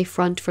religion as a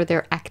front for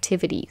their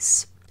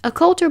activities.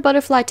 Occult or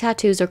butterfly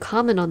tattoos are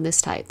common on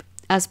this type,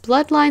 as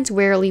bloodlines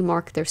rarely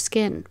mark their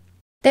skin.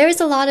 There is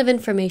a lot of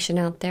information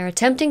out there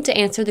attempting to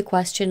answer the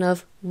question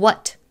of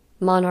what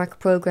monarch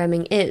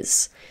programming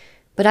is,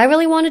 but I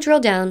really want to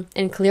drill down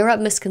and clear up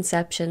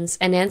misconceptions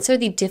and answer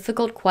the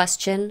difficult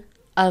question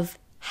of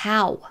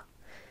how.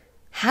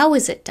 How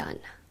is it done?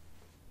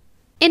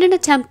 In an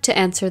attempt to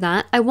answer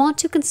that, I want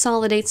to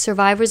consolidate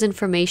survivors'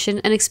 information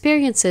and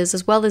experiences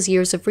as well as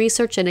years of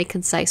research in a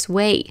concise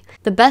way.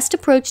 The best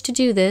approach to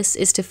do this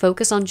is to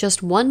focus on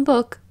just one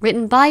book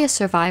written by a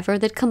survivor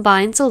that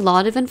combines a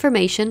lot of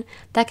information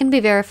that can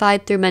be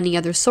verified through many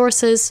other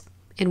sources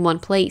in one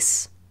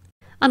place.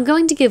 I'm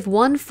going to give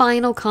one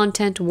final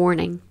content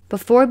warning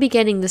before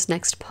beginning this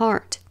next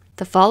part.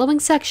 The following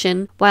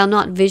section, while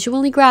not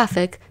visually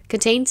graphic,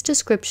 contains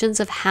descriptions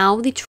of how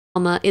the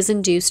trauma is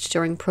induced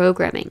during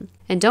programming.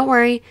 And don't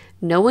worry,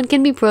 no one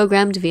can be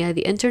programmed via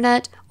the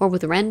internet or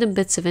with random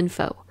bits of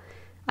info.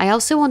 I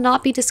also will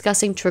not be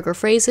discussing trigger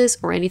phrases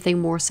or anything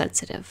more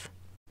sensitive.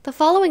 The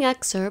following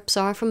excerpts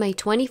are from a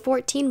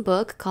 2014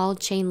 book called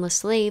Chainless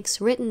Slaves,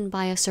 written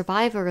by a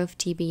survivor of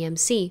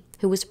TBMC,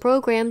 who was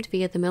programmed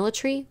via the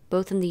military,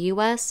 both in the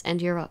US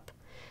and Europe.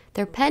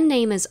 Their pen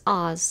name is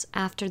Oz,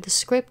 after the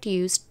script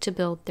used to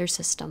build their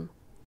system.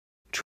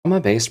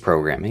 Trauma-based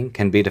programming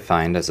can be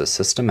defined as a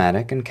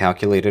systematic and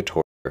calculated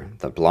torture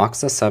that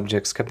blocks the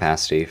subject's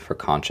capacity for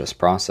conscious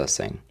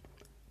processing.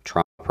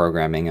 Trauma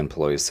programming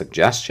employs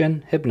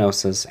suggestion,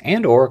 hypnosis,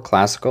 and/or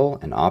classical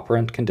and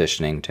operant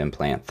conditioning to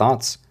implant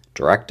thoughts,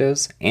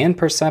 directives, and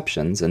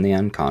perceptions in the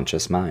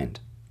unconscious mind.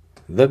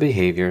 The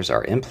behaviors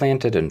are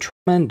implanted in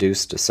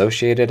trauma-induced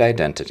dissociated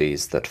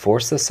identities that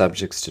force the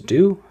subjects to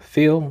do,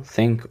 feel,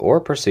 think, or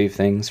perceive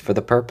things for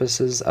the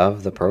purposes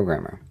of the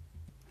programmer.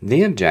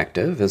 The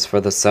objective is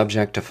for the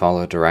subject to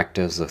follow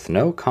directives with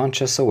no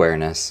conscious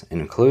awareness,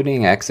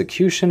 including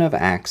execution of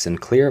acts in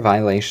clear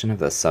violation of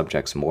the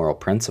subject's moral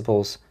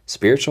principles,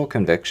 spiritual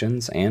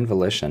convictions, and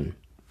volition.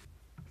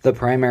 The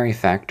primary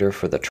factor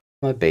for the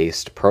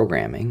trauma-based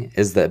programming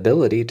is the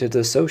ability to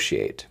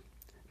dissociate.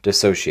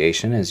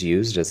 Dissociation is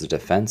used as a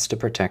defense to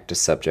protect a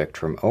subject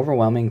from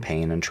overwhelming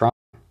pain and trauma.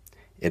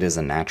 It is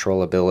a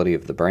natural ability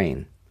of the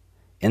brain.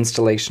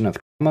 Installation of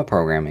trauma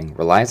programming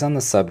relies on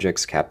the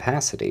subject's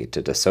capacity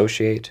to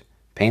dissociate,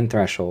 pain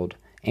threshold,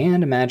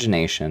 and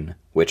imagination,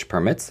 which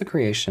permits the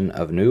creation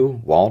of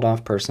new,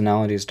 walled-off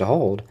personalities to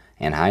hold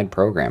and hide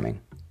programming.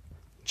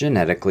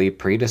 Genetically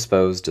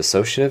predisposed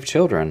dissociative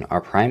children are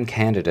prime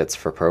candidates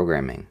for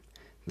programming.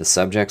 The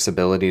subject's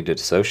ability to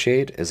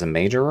dissociate is a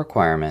major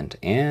requirement,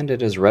 and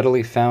it is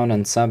readily found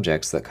in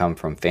subjects that come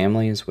from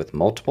families with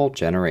multiple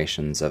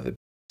generations of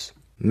abuse.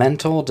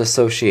 Mental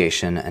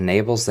dissociation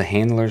enables the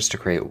handlers to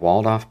create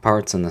walled-off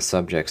parts in the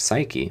subject's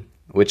psyche,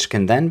 which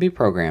can then be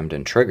programmed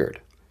and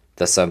triggered.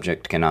 The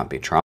subject cannot be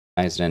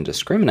traumatized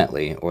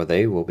indiscriminately, or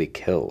they will be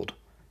killed.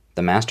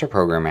 The master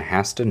programmer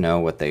has to know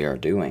what they are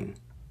doing.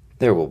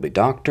 There will be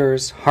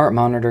doctors, heart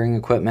monitoring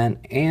equipment,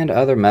 and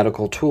other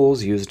medical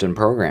tools used in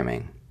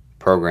programming.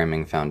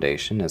 Programming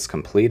foundation is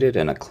completed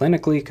in a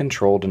clinically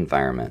controlled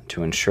environment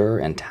to ensure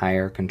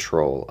entire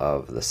control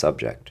of the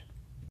subject.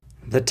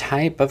 The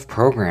type of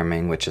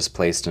programming which is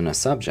placed in a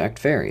subject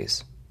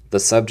varies.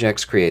 The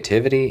subject's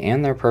creativity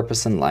and their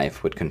purpose in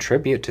life would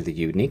contribute to the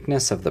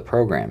uniqueness of the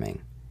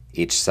programming.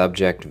 Each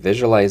subject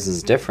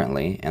visualizes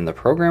differently, and the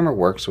programmer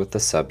works with the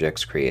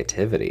subject's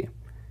creativity.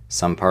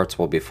 Some parts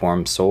will be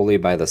formed solely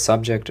by the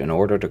subject in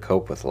order to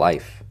cope with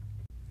life.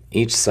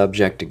 Each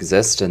subject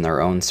exists in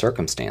their own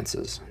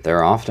circumstances. There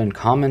are often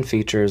common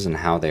features in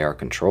how they are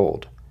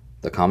controlled.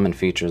 The common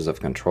features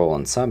of control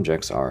in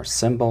subjects are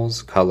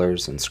symbols,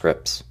 colors, and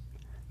scripts.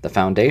 The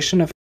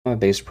foundation of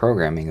trauma-based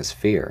programming is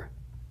fear.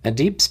 A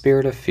deep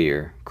spirit of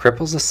fear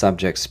cripples a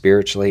subject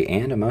spiritually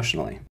and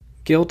emotionally.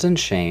 Guilt and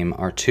shame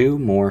are two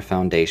more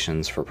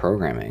foundations for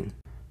programming.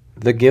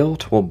 The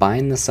guilt will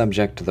bind the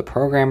subject to the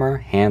programmer,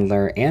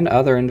 handler, and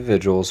other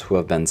individuals who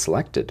have been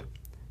selected.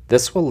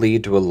 This will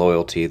lead to a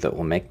loyalty that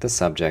will make the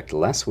subject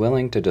less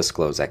willing to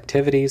disclose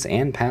activities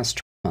and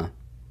past trauma.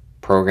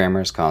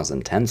 Programmers cause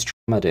intense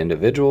trauma to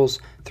individuals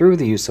through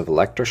the use of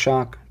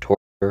electroshock,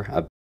 torture,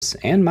 abuse,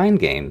 and mind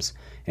games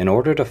in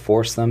order to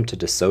force them to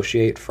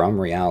dissociate from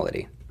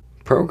reality.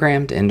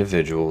 Programmed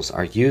individuals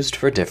are used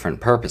for different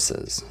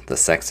purposes: the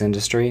sex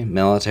industry,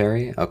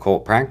 military,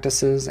 occult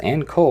practices,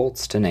 and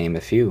cults, to name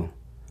a few.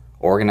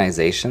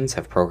 Organizations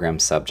have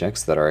programmed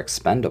subjects that are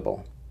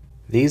expendable.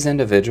 These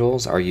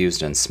individuals are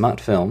used in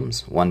smut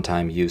films,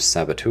 one-time use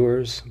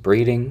saboteurs,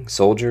 breeding,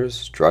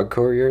 soldiers, drug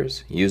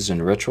couriers, used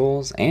in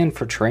rituals, and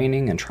for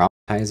training and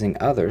traumatizing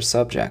other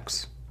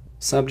subjects.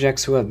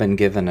 Subjects who have been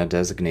given a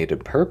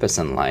designated purpose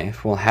in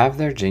life will have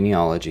their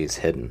genealogies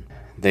hidden.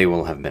 They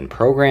will have been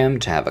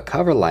programmed to have a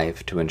cover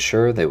life to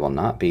ensure they will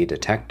not be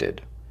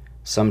detected.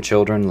 Some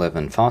children live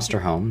in foster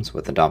homes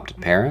with adopted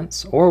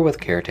parents or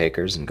with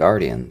caretakers and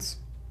guardians.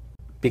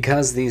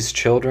 Because these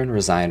children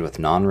reside with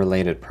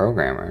non-related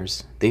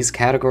programmers, these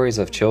categories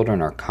of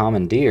children are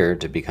commandeered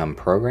to become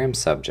program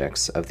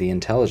subjects of the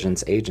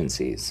intelligence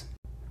agencies.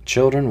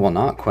 Children will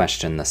not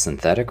question the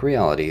synthetic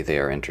reality they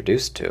are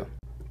introduced to.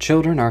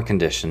 Children are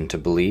conditioned to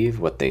believe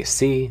what they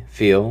see,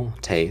 feel,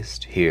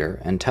 taste, hear,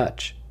 and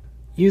touch.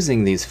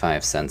 Using these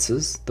 5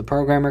 senses, the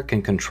programmer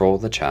can control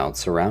the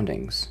child's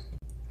surroundings.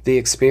 The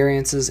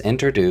experiences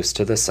introduced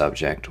to the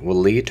subject will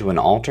lead to an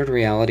altered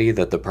reality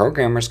that the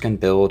programmers can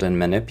build and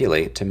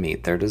manipulate to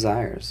meet their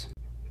desires.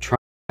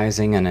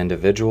 Traumatizing an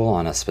individual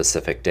on a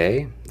specific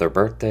day, their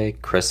birthday,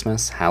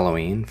 Christmas,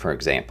 Halloween, for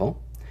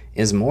example,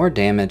 is more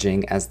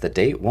damaging as the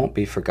date won't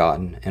be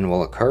forgotten and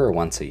will occur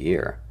once a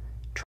year.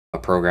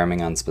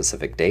 Programming on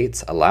specific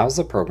dates allows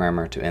the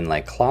programmer to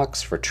inlay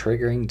clocks for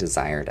triggering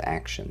desired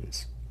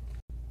actions.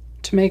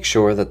 To make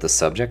sure that the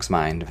subject's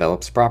mind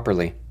develops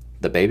properly,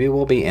 the baby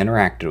will be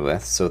interacted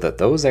with so that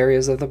those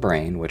areas of the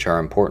brain which are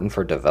important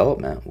for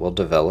development will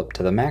develop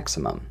to the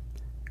maximum.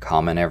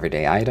 Common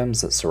everyday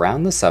items that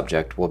surround the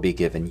subject will be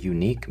given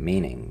unique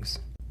meanings.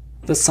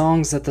 The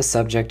songs that the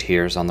subject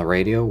hears on the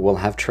radio will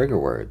have trigger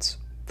words.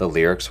 The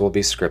lyrics will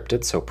be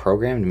scripted so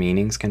programmed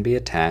meanings can be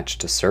attached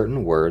to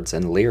certain words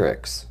and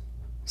lyrics.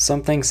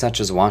 Something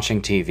such as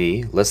watching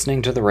TV,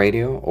 listening to the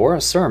radio, or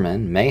a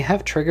sermon may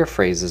have trigger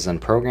phrases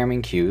and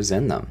programming cues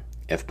in them.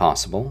 If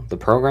possible, the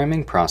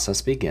programming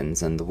process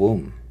begins in the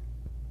womb.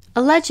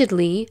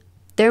 Allegedly,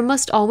 there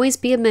must always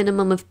be a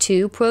minimum of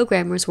 2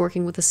 programmers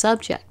working with a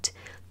subject.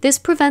 This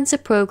prevents a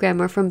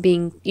programmer from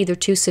being either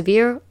too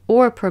severe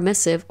or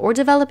permissive or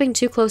developing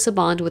too close a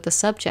bond with the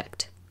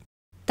subject.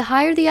 The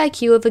higher the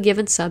IQ of a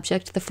given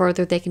subject, the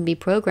further they can be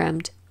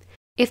programmed.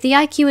 If the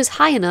IQ is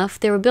high enough,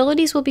 their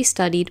abilities will be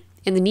studied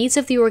and the needs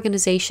of the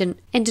organization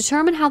and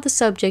determine how the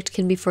subject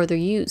can be further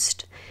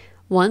used.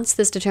 Once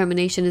this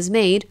determination is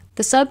made,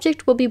 the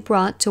subject will be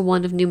brought to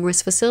one of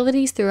numerous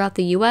facilities throughout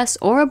the US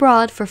or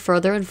abroad for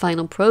further and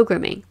final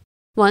programming.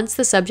 Once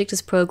the subject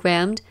is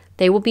programmed,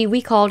 they will be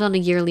recalled on a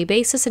yearly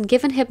basis and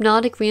given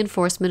hypnotic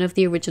reinforcement of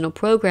the original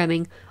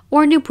programming,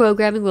 or new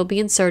programming will be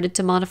inserted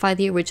to modify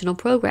the original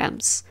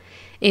programs.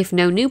 If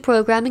no new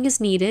programming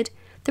is needed,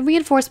 the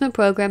reinforcement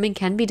programming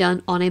can be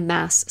done on a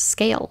mass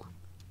scale.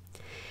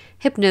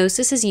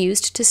 Hypnosis is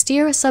used to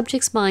steer a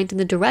subject's mind in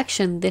the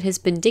direction that has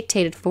been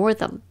dictated for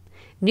them.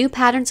 New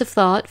patterns of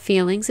thought,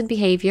 feelings, and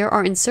behavior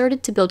are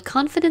inserted to build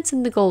confidence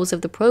in the goals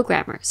of the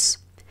programmers.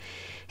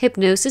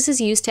 Hypnosis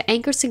is used to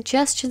anchor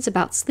suggestions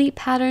about sleep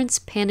patterns,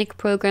 panic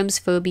programs,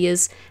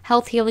 phobias,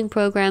 health healing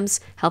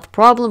programs, health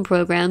problem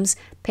programs,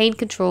 pain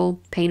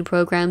control, pain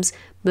programs,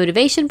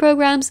 motivation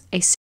programs, a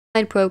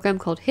suicide program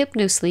called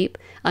hypnosleep,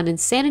 an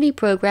insanity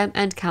program,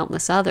 and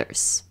countless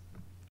others.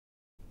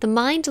 The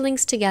mind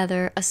links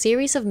together a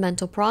series of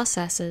mental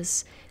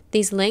processes.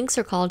 These links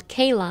are called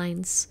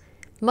K-lines.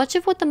 Much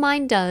of what the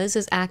mind does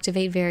is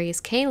activate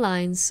various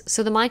K-lines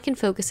so the mind can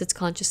focus its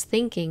conscious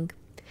thinking.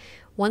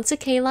 Once a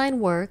K-line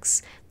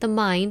works, the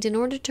mind, in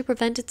order to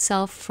prevent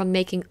itself from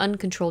making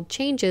uncontrolled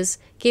changes,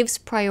 gives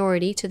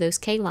priority to those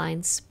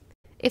K-lines.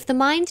 If the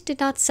mind did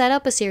not set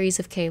up a series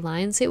of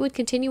K-lines, it would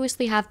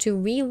continuously have to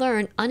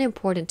relearn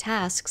unimportant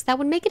tasks that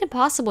would make it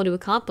impossible to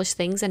accomplish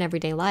things in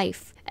everyday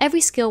life.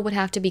 Every skill would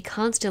have to be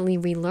constantly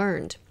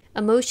relearned.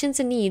 Emotions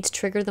and needs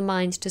trigger the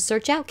mind to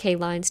search out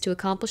K-lines to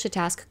accomplish a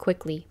task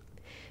quickly.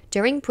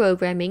 During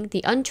programming,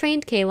 the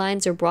untrained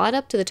K-lines are brought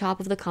up to the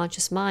top of the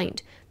conscious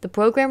mind. The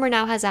programmer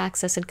now has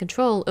access and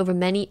control over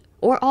many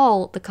or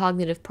all the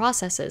cognitive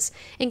processes,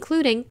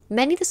 including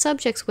many the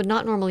subjects would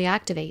not normally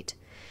activate.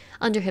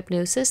 Under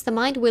hypnosis, the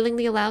mind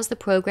willingly allows the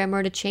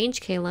programmer to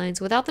change K-lines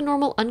without the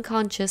normal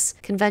unconscious,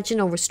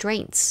 conventional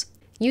restraints.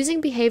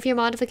 Using behavior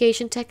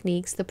modification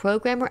techniques, the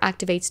programmer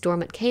activates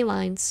dormant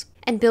K-lines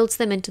and builds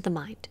them into the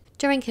mind.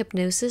 During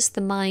hypnosis, the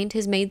mind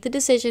has made the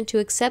decision to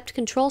accept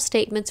control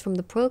statements from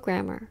the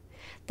programmer.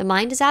 The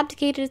mind has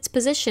abdicated its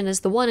position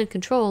as the one in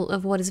control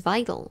of what is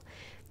vital.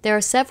 There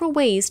are several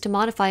ways to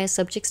modify a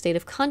subject's state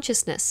of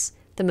consciousness.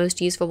 The most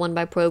useful one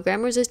by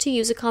programmers is to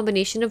use a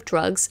combination of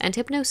drugs and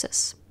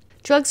hypnosis.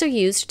 Drugs are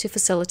used to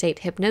facilitate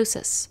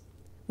hypnosis.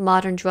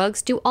 Modern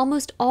drugs do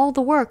almost all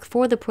the work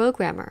for the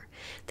programmer.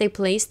 They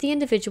place the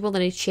individual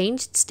in a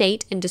changed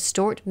state and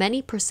distort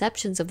many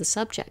perceptions of the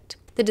subject.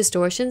 The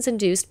distortions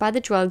induced by the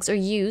drugs are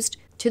used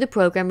to the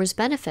programmer's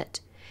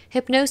benefit.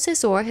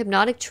 Hypnosis or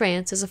hypnotic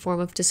trance is a form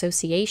of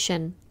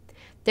dissociation.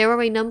 There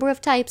are a number of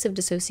types of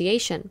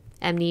dissociation: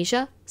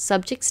 amnesia,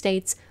 subject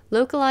states,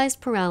 localized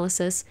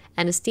paralysis,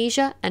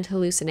 anesthesia, and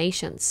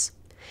hallucinations.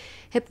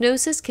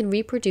 Hypnosis can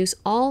reproduce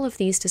all of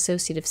these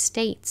dissociative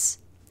states.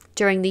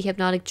 During the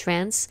hypnotic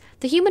trance,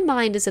 the human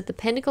mind is at the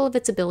pinnacle of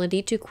its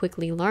ability to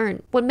quickly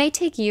learn. What may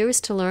take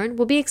years to learn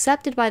will be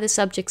accepted by the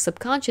subject's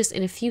subconscious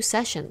in a few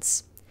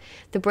sessions.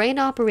 The brain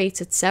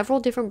operates at several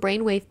different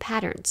brainwave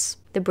patterns.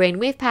 The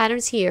brainwave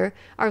patterns here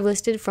are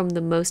listed from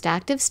the most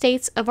active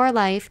states of our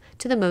life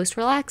to the most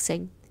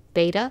relaxing: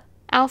 beta,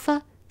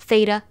 alpha,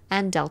 theta,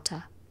 and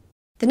delta.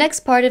 The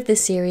next part of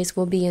this series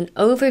will be an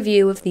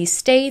overview of these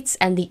states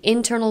and the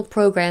internal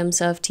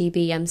programs of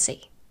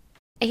TBMC.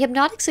 A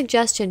hypnotic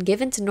suggestion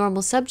given to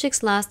normal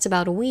subjects lasts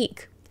about a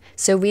week,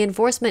 so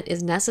reinforcement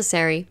is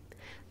necessary.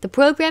 The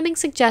programming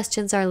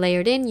suggestions are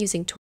layered in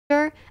using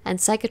torture and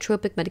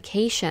psychotropic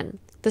medication.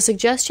 The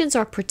suggestions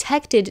are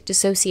protected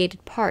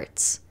dissociated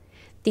parts.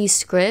 These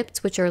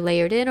scripts, which are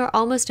layered in, are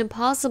almost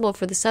impossible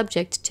for the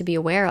subject to be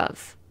aware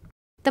of.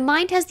 The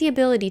mind has the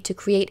ability to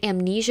create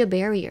amnesia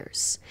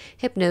barriers.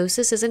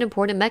 Hypnosis is an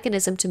important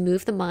mechanism to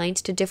move the mind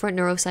to different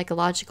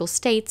neuropsychological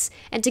states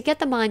and to get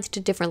the mind to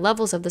different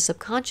levels of the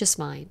subconscious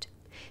mind.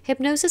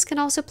 Hypnosis can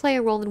also play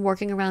a role in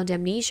working around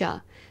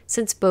amnesia,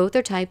 since both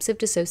are types of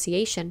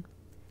dissociation.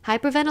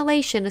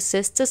 Hyperventilation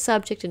assists a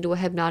subject into a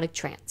hypnotic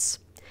trance.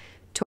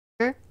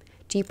 Torture,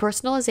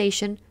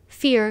 depersonalization,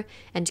 fear,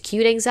 and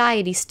cued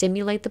anxiety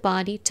stimulate the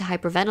body to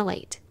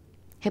hyperventilate.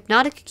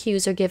 Hypnotic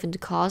cues are given to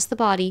cause the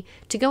body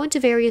to go into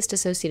various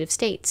dissociative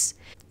states.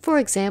 For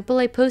example,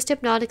 a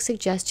post-hypnotic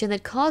suggestion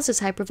that causes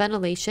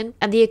hyperventilation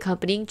and the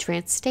accompanying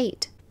trance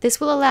state.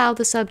 This will allow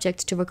the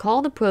subject to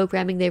recall the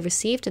programming they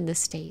received in this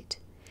state.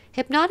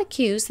 Hypnotic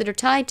cues that are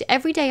tied to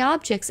everyday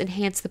objects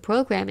enhance the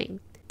programming.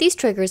 These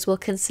triggers will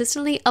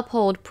consistently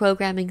uphold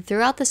programming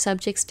throughout the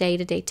subject's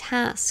day-to-day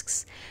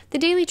tasks. The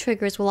daily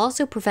triggers will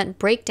also prevent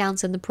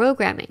breakdowns in the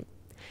programming.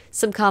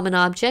 Some common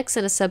objects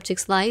in a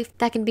subject's life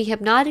that can be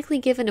hypnotically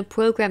given a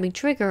programming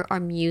trigger are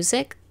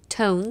music,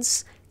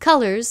 tones,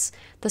 colors,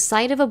 the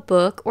sight of a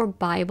book or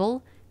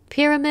Bible,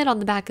 pyramid on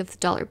the back of the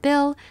dollar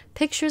bill,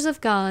 pictures of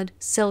God,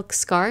 silk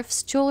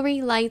scarves,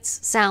 jewelry,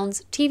 lights,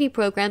 sounds, TV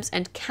programs,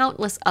 and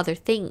countless other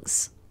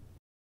things.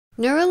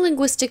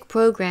 Neurolinguistic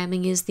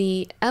programming is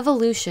the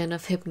evolution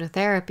of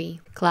hypnotherapy.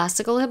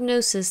 Classical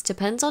hypnosis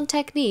depends on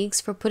techniques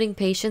for putting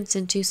patients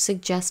into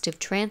suggestive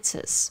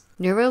trances.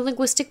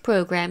 Neurolinguistic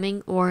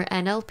programming, or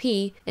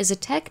NLP, is a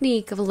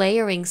technique of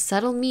layering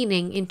subtle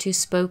meaning into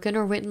spoken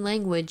or written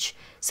language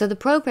so the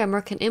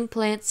programmer can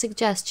implant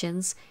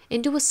suggestions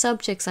into a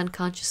subject's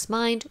unconscious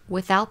mind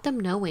without them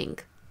knowing.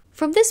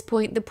 From this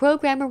point, the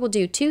programmer will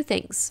do two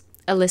things: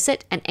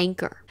 elicit and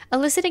anchor.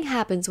 Eliciting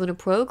happens when a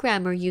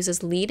programmer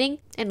uses leading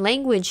and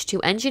language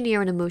to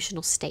engineer an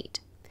emotional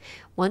state.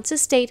 Once a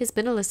state has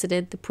been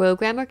elicited, the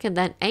programmer can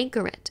then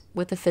anchor it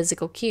with a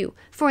physical cue,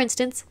 for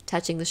instance,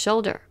 touching the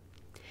shoulder.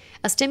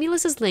 A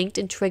stimulus is linked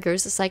and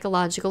triggers a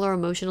psychological or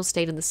emotional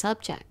state in the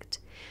subject.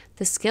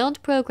 The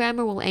skilled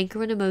programmer will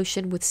anchor an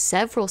emotion with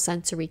several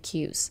sensory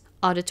cues: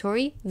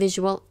 auditory,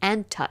 visual,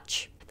 and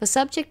touch. The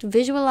subject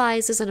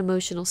visualizes an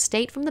emotional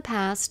state from the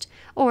past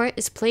or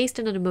is placed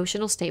in an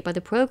emotional state by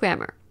the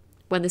programmer.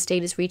 When the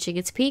state is reaching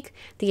its peak,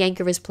 the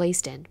anchor is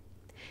placed in.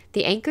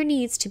 The anchor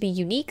needs to be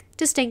unique,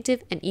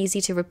 distinctive, and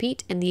easy to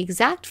repeat in the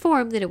exact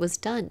form that it was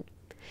done.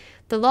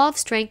 The law of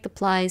strength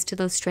applies to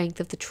the strength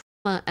of the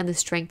trauma and the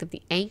strength of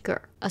the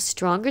anchor. A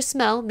stronger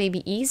smell may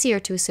be easier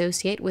to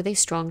associate with a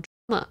strong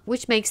trauma,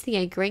 which makes the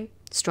anchoring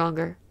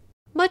stronger.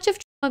 Much of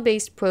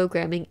trauma-based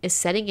programming is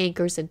setting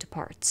anchors into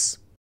parts.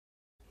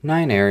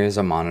 9 areas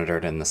are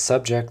monitored in the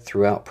subject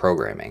throughout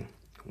programming.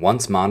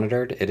 Once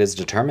monitored, it is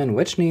determined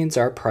which needs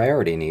are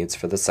priority needs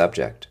for the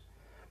subject.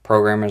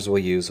 Programmers will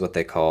use what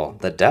they call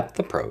the depth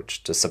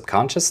approach to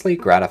subconsciously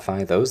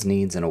gratify those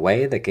needs in a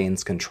way that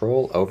gains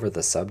control over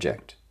the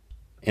subject.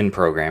 In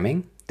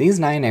programming, these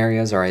 9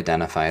 areas are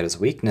identified as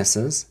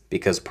weaknesses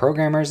because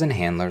programmers and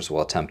handlers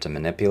will attempt to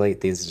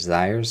manipulate these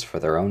desires for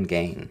their own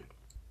gain.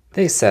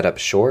 They set up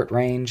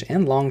short-range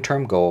and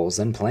long-term goals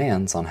and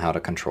plans on how to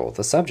control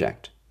the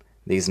subject.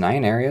 These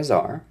 9 areas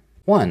are: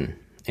 1.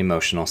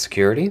 Emotional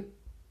security.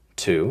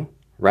 2.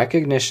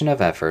 Recognition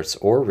of efforts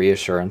or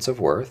reassurance of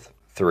worth.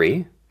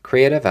 3.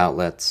 Creative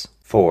outlets.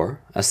 4.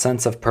 A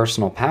sense of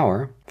personal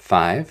power.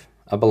 5.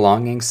 A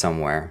belonging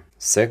somewhere.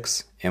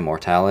 6.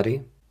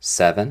 Immortality.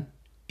 7.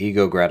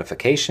 Ego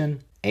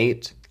gratification.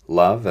 8.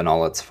 Love in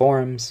all its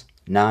forms.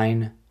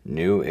 9.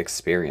 New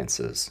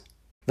experiences.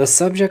 The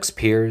subject's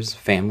peers,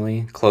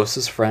 family,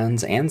 closest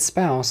friends, and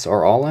spouse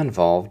are all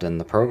involved in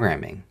the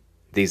programming.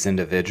 These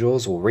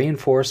individuals will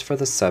reinforce for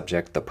the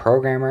subject the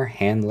programmer,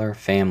 handler,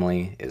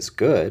 family is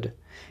good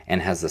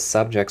and has the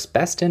subject's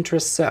best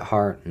interests at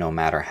heart no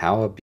matter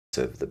how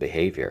abusive the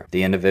behavior.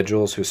 The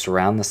individuals who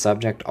surround the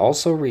subject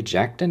also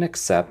reject and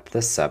accept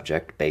the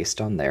subject based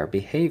on their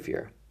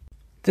behavior.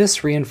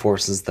 This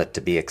reinforces that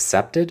to be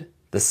accepted,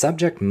 the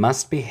subject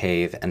must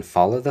behave and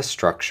follow the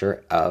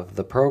structure of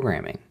the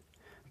programming.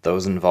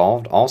 Those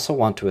involved also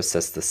want to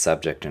assist the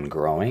subject in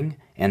growing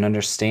and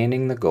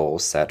understanding the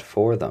goals set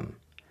for them.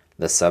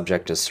 The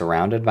subject is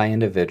surrounded by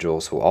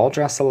individuals who all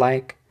dress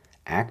alike,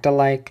 act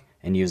alike,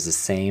 and use the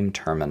same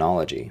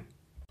terminology.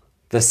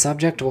 The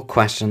subject will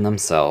question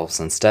themselves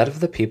instead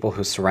of the people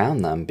who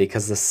surround them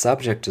because the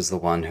subject is the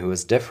one who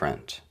is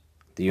different.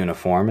 The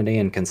uniformity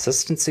and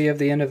consistency of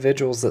the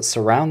individuals that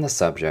surround the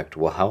subject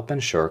will help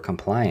ensure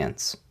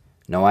compliance.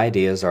 No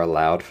ideas are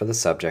allowed for the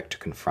subject to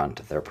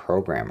confront their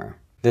programmer.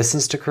 This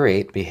is to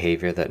create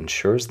behavior that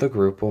ensures the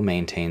group will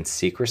maintain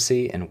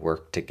secrecy and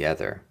work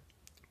together.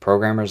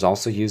 Programmers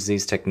also use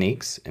these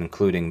techniques,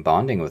 including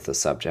bonding with the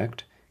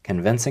subject,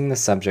 convincing the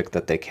subject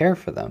that they care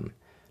for them.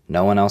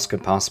 No one else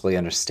could possibly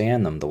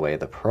understand them the way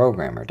the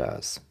programmer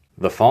does.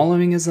 The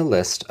following is a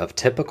list of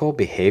typical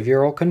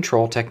behavioral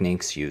control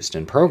techniques used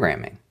in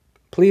programming.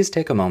 Please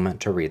take a moment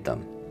to read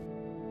them.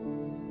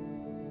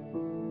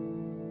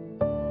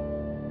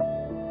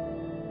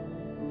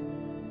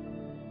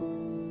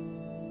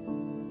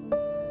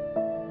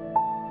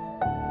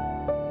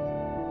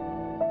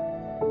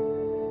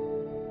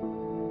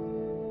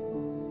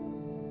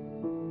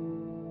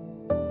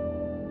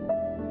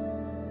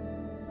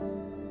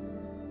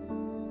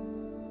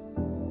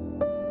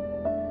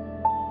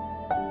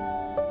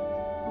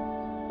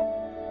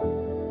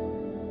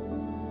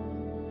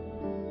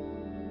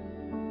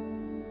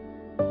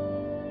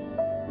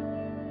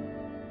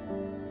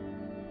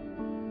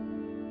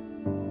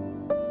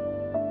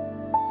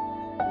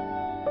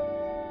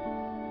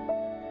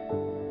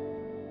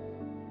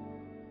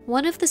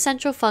 One of the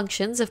central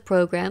functions of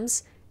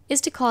programs is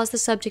to cause the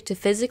subject to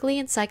physically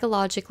and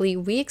psychologically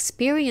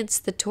re-experience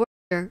the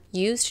torture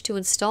used to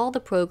install the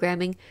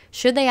programming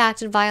should they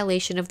act in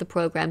violation of the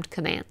programmed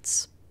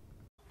commands.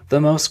 The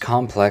most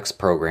complex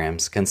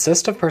programs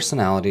consist of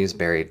personalities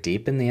buried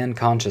deep in the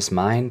unconscious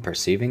mind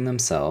perceiving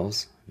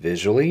themselves,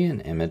 visually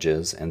in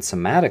images and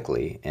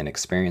somatically in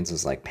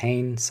experiences like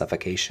pain,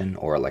 suffocation,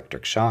 or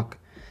electric shock,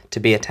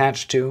 to be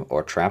attached to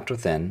or trapped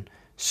within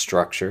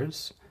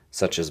structures,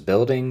 such as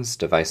buildings,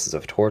 devices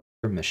of torture,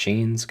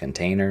 machines,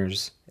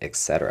 containers,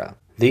 etc.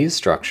 These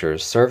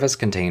structures serve as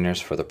containers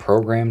for the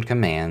programmed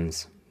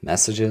commands,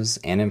 messages,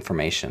 and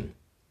information.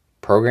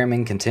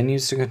 Programming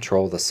continues to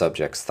control the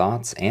subject's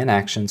thoughts and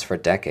actions for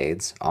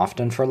decades,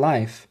 often for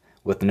life,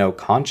 with no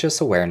conscious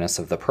awareness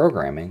of the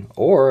programming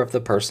or of the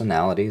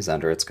personalities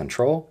under its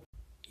control,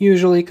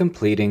 usually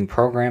completing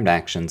programmed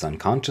actions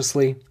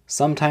unconsciously,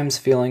 sometimes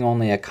feeling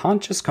only a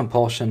conscious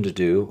compulsion to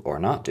do or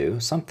not do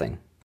something.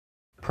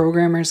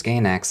 Programmers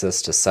gain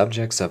access to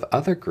subjects of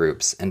other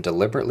groups and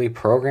deliberately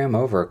program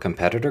over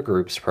competitor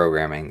groups'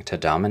 programming to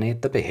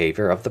dominate the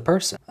behavior of the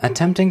person.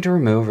 Attempting to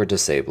remove or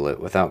disable it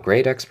without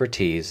great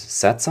expertise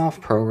sets off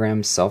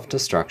programmed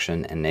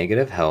self-destruction and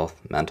negative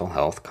mental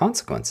health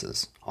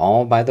consequences,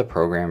 all by the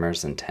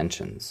programmer's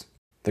intentions.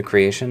 The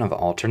creation of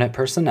alternate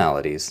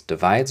personalities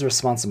divides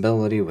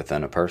responsibility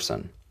within a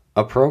person.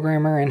 A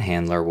programmer and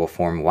handler will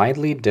form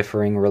widely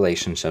differing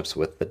relationships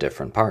with the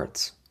different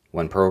parts.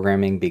 When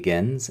programming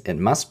begins, it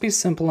must be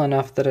simple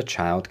enough that a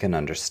child can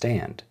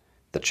understand.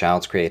 The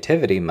child's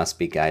creativity must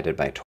be guided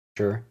by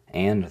torture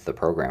and the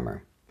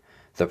programmer.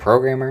 The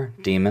programmer,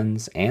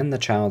 demons, and the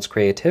child's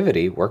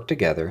creativity work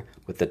together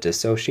with the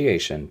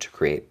dissociation to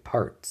create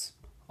parts.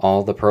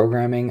 All the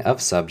programming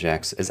of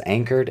subjects is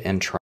anchored in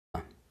trauma.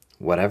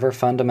 Whatever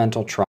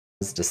fundamental trauma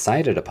is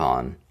decided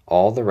upon,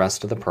 all the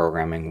rest of the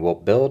programming will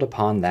build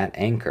upon that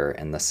anchor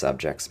in the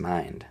subject's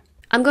mind.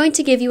 I'm going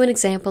to give you an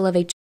example of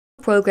a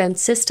programmed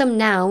system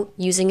now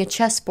using a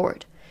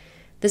chessboard.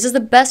 This is the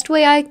best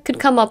way I could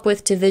come up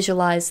with to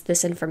visualize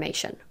this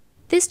information.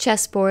 This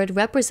chessboard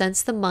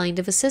represents the mind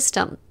of a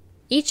system.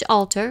 Each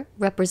altar,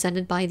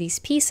 represented by these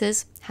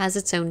pieces, has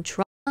its own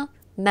trauma,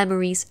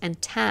 memories,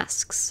 and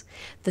tasks.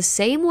 The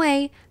same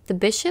way the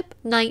bishop,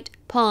 knight,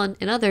 pawn,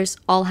 and others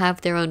all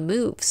have their own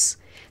moves.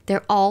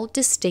 They're all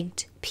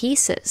distinct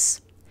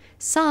pieces.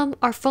 Some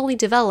are fully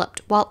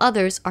developed, while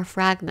others are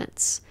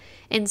fragments.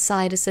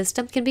 Inside a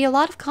system can be a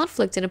lot of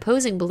conflict and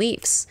opposing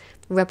beliefs,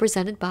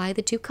 represented by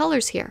the two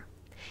colors here.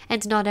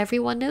 And not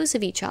everyone knows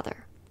of each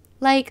other.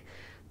 Like,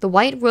 the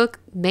white rook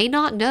may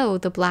not know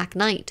the black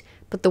knight,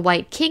 but the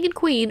white king and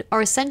queen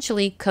are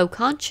essentially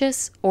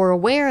co-conscious or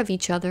aware of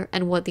each other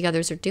and what the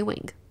others are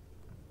doing.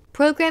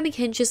 Programming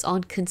hinges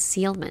on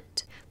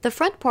concealment. The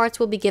front parts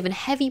will be given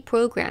heavy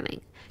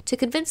programming to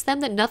convince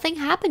them that nothing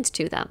happened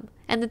to them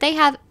and that they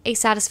have a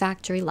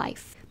satisfactory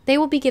life. They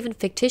will be given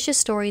fictitious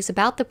stories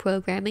about the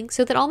programming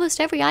so that almost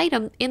every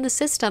item in the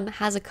system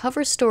has a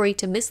cover story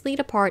to mislead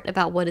a part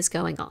about what is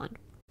going on.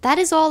 That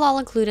is all I'll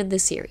include in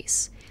this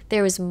series.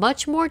 There is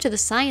much more to the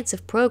science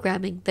of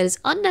programming that is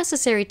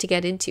unnecessary to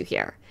get into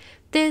here.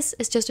 This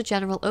is just a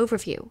general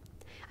overview.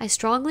 I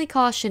strongly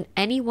caution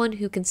anyone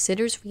who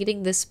considers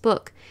reading this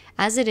book,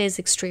 as it is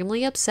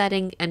extremely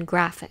upsetting and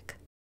graphic.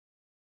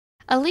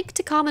 A link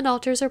to common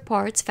altars or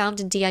parts found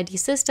in DID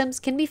systems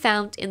can be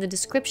found in the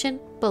description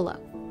below.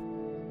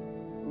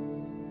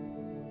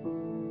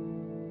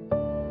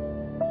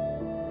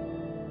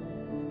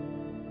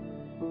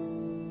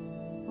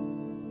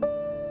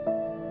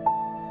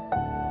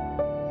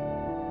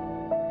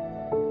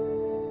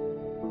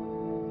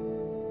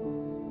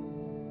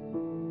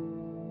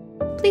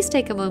 Please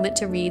take a moment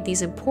to read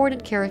these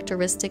important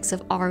characteristics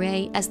of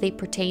RA as they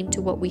pertain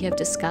to what we have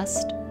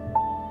discussed.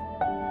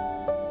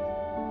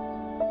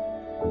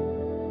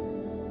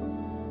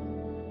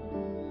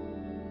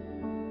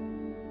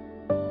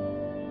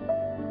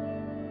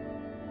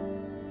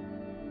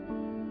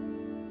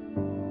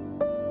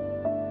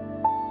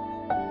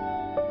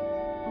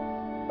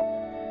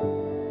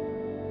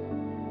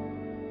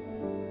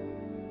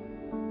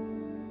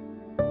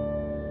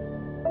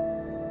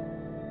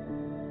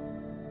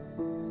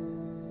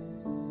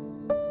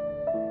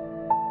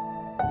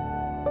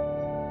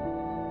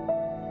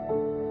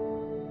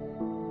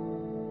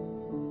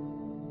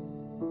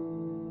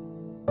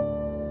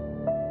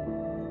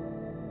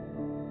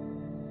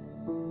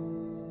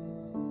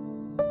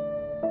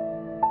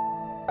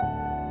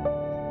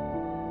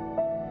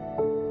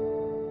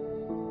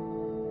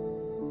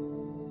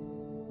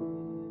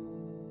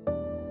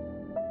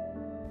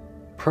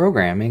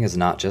 Programming is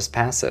not just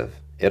passive,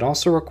 it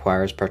also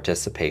requires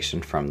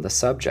participation from the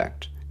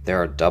subject.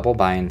 There are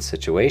double-bind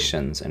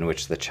situations in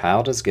which the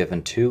child is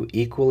given two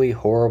equally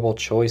horrible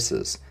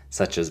choices,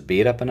 such as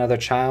beat up another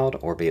child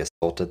or be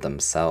assaulted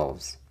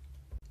themselves.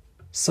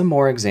 Some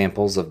more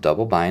examples of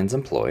double binds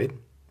employed.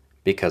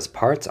 Because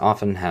parts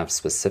often have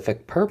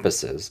specific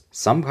purposes,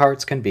 some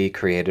parts can be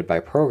created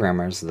by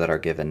programmers that are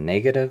given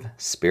negative,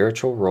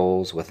 spiritual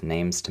roles with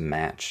names to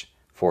match.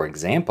 For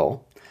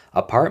example,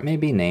 a part may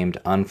be named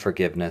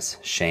unforgiveness,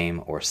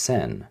 shame, or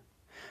sin.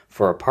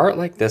 For a part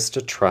like this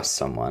to trust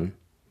someone,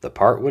 the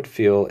part would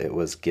feel it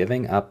was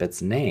giving up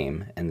its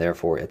name and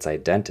therefore its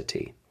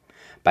identity.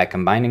 By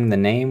combining the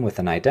name with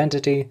an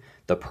identity,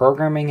 the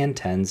programming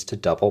intends to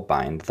double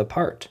bind the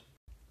part.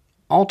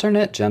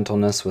 Alternate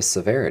gentleness with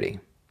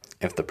severity.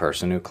 If the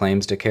person who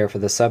claims to care for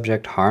the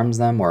subject harms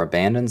them or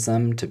abandons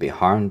them to be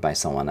harmed by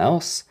someone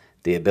else,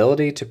 the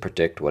ability to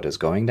predict what is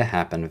going to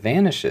happen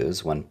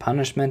vanishes when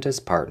punishment is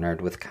partnered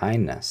with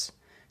kindness.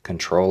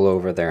 Control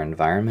over their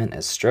environment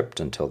is stripped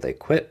until they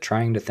quit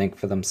trying to think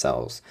for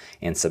themselves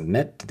and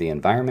submit to the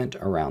environment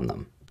around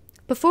them.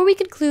 Before we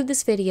conclude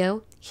this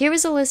video, here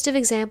is a list of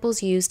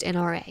examples used in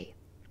RA.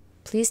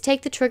 Please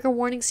take the trigger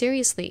warning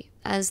seriously,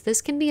 as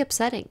this can be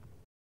upsetting.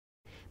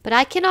 But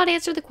I cannot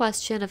answer the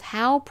question of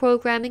how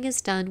programming is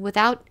done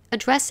without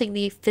addressing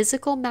the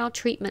physical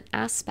maltreatment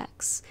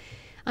aspects.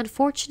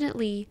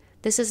 Unfortunately,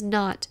 this is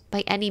not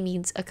by any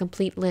means a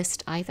complete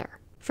list either.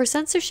 For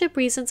censorship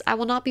reasons, I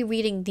will not be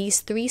reading these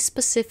 3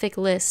 specific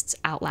lists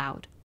out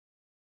loud.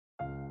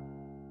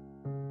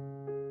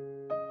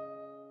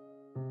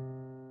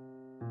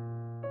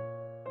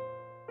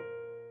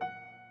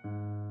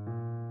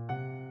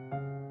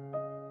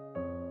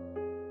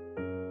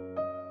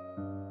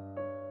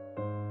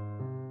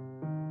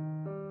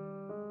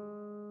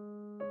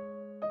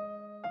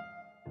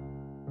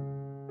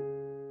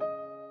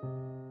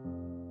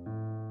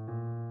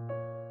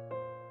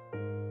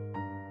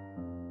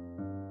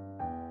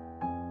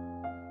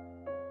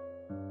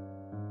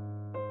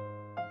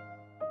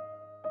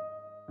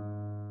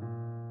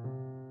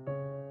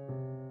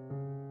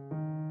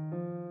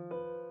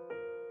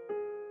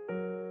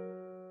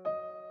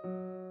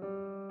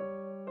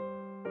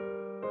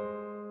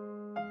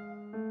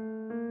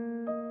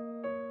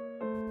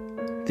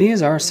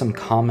 These are some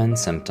common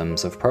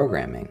symptoms of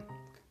programming.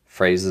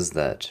 Phrases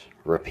that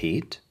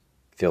repeat,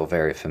 feel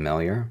very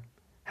familiar,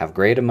 have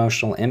great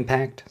emotional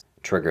impact,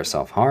 trigger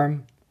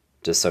self-harm,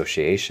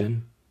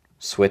 dissociation,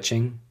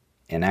 switching,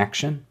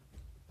 inaction.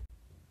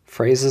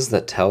 Phrases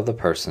that tell the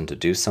person to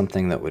do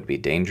something that would be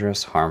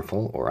dangerous,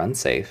 harmful, or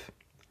unsafe.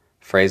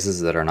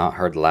 Phrases that are not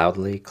heard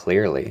loudly,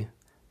 clearly,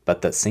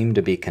 but that seem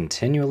to be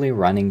continually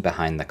running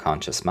behind the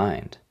conscious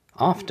mind.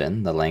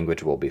 Often, the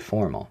language will be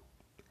formal.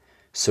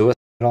 Suicidal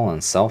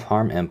and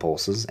self-harm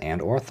impulses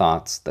and/or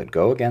thoughts that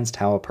go against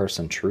how a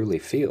person truly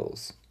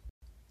feels.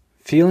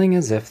 Feeling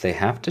as if they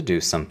have to do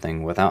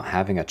something without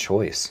having a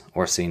choice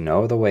or see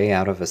no other way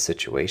out of a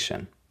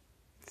situation.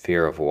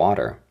 Fear of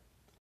water.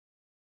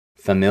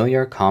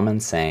 Familiar common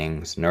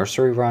sayings,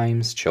 nursery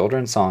rhymes,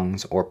 children's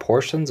songs, or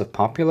portions of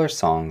popular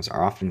songs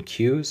are often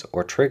cues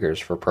or triggers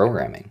for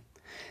programming.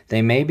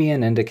 They may be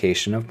an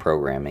indication of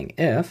programming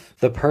if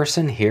the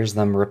person hears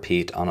them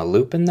repeat on a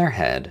loop in their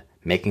head,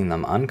 making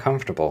them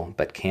uncomfortable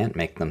but can't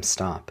make them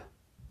stop.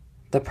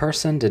 The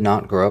person did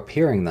not grow up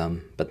hearing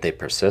them, but they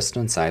persist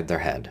inside their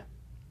head.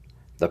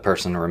 The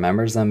person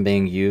remembers them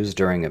being used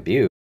during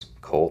abuse.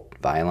 Cold,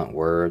 violent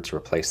words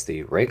replace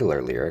the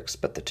regular lyrics,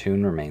 but the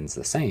tune remains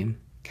the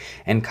same,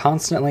 and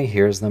constantly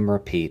hears them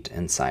repeat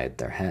inside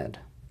their head.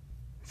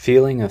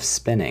 Feeling of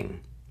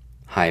spinning,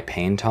 high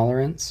pain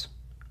tolerance,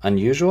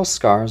 unusual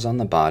scars on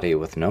the body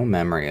with no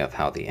memory of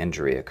how the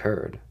injury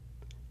occurred,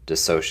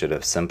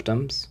 dissociative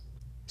symptoms,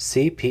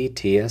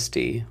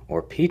 CPTSD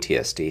or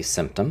PTSD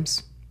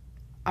symptoms,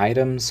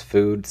 items,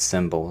 food,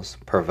 symbols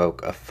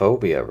provoke a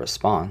phobia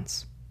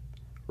response,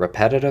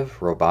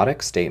 repetitive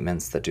robotic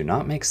statements that do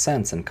not make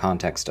sense in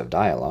context of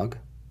dialogue,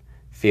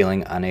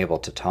 feeling unable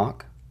to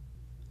talk,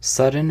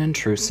 sudden,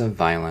 intrusive,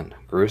 violent,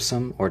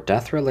 gruesome, or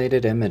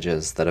death-related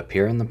images that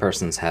appear in the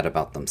person's head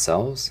about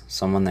themselves,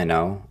 someone they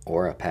know,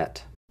 or a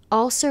pet.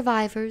 All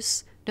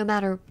survivors, no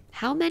matter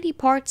how many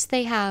parts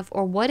they have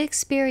or what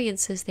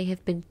experiences they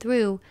have been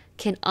through,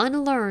 can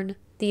unlearn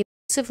the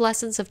abusive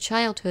lessons of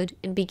childhood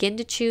and begin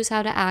to choose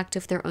how to act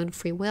of their own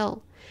free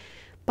will.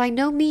 By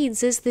no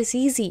means is this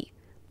easy,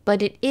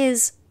 but it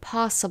is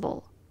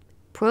possible.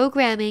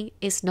 Programming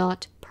is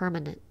not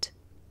permanent.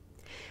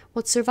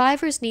 What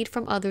survivors need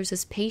from others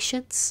is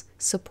patience,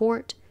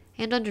 support,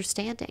 and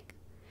understanding.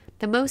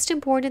 The most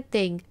important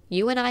thing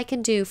you and I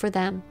can do for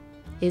them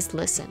is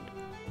listen.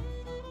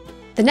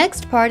 The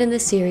next part in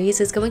this series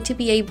is going to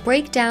be a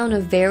breakdown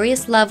of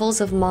various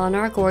levels of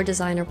Monarch or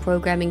Designer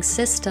programming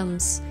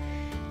systems.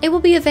 It will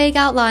be a vague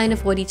outline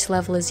of what each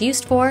level is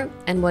used for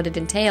and what it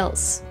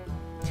entails.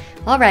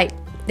 Alright,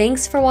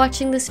 thanks for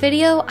watching this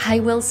video. I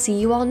will see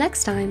you all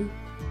next time.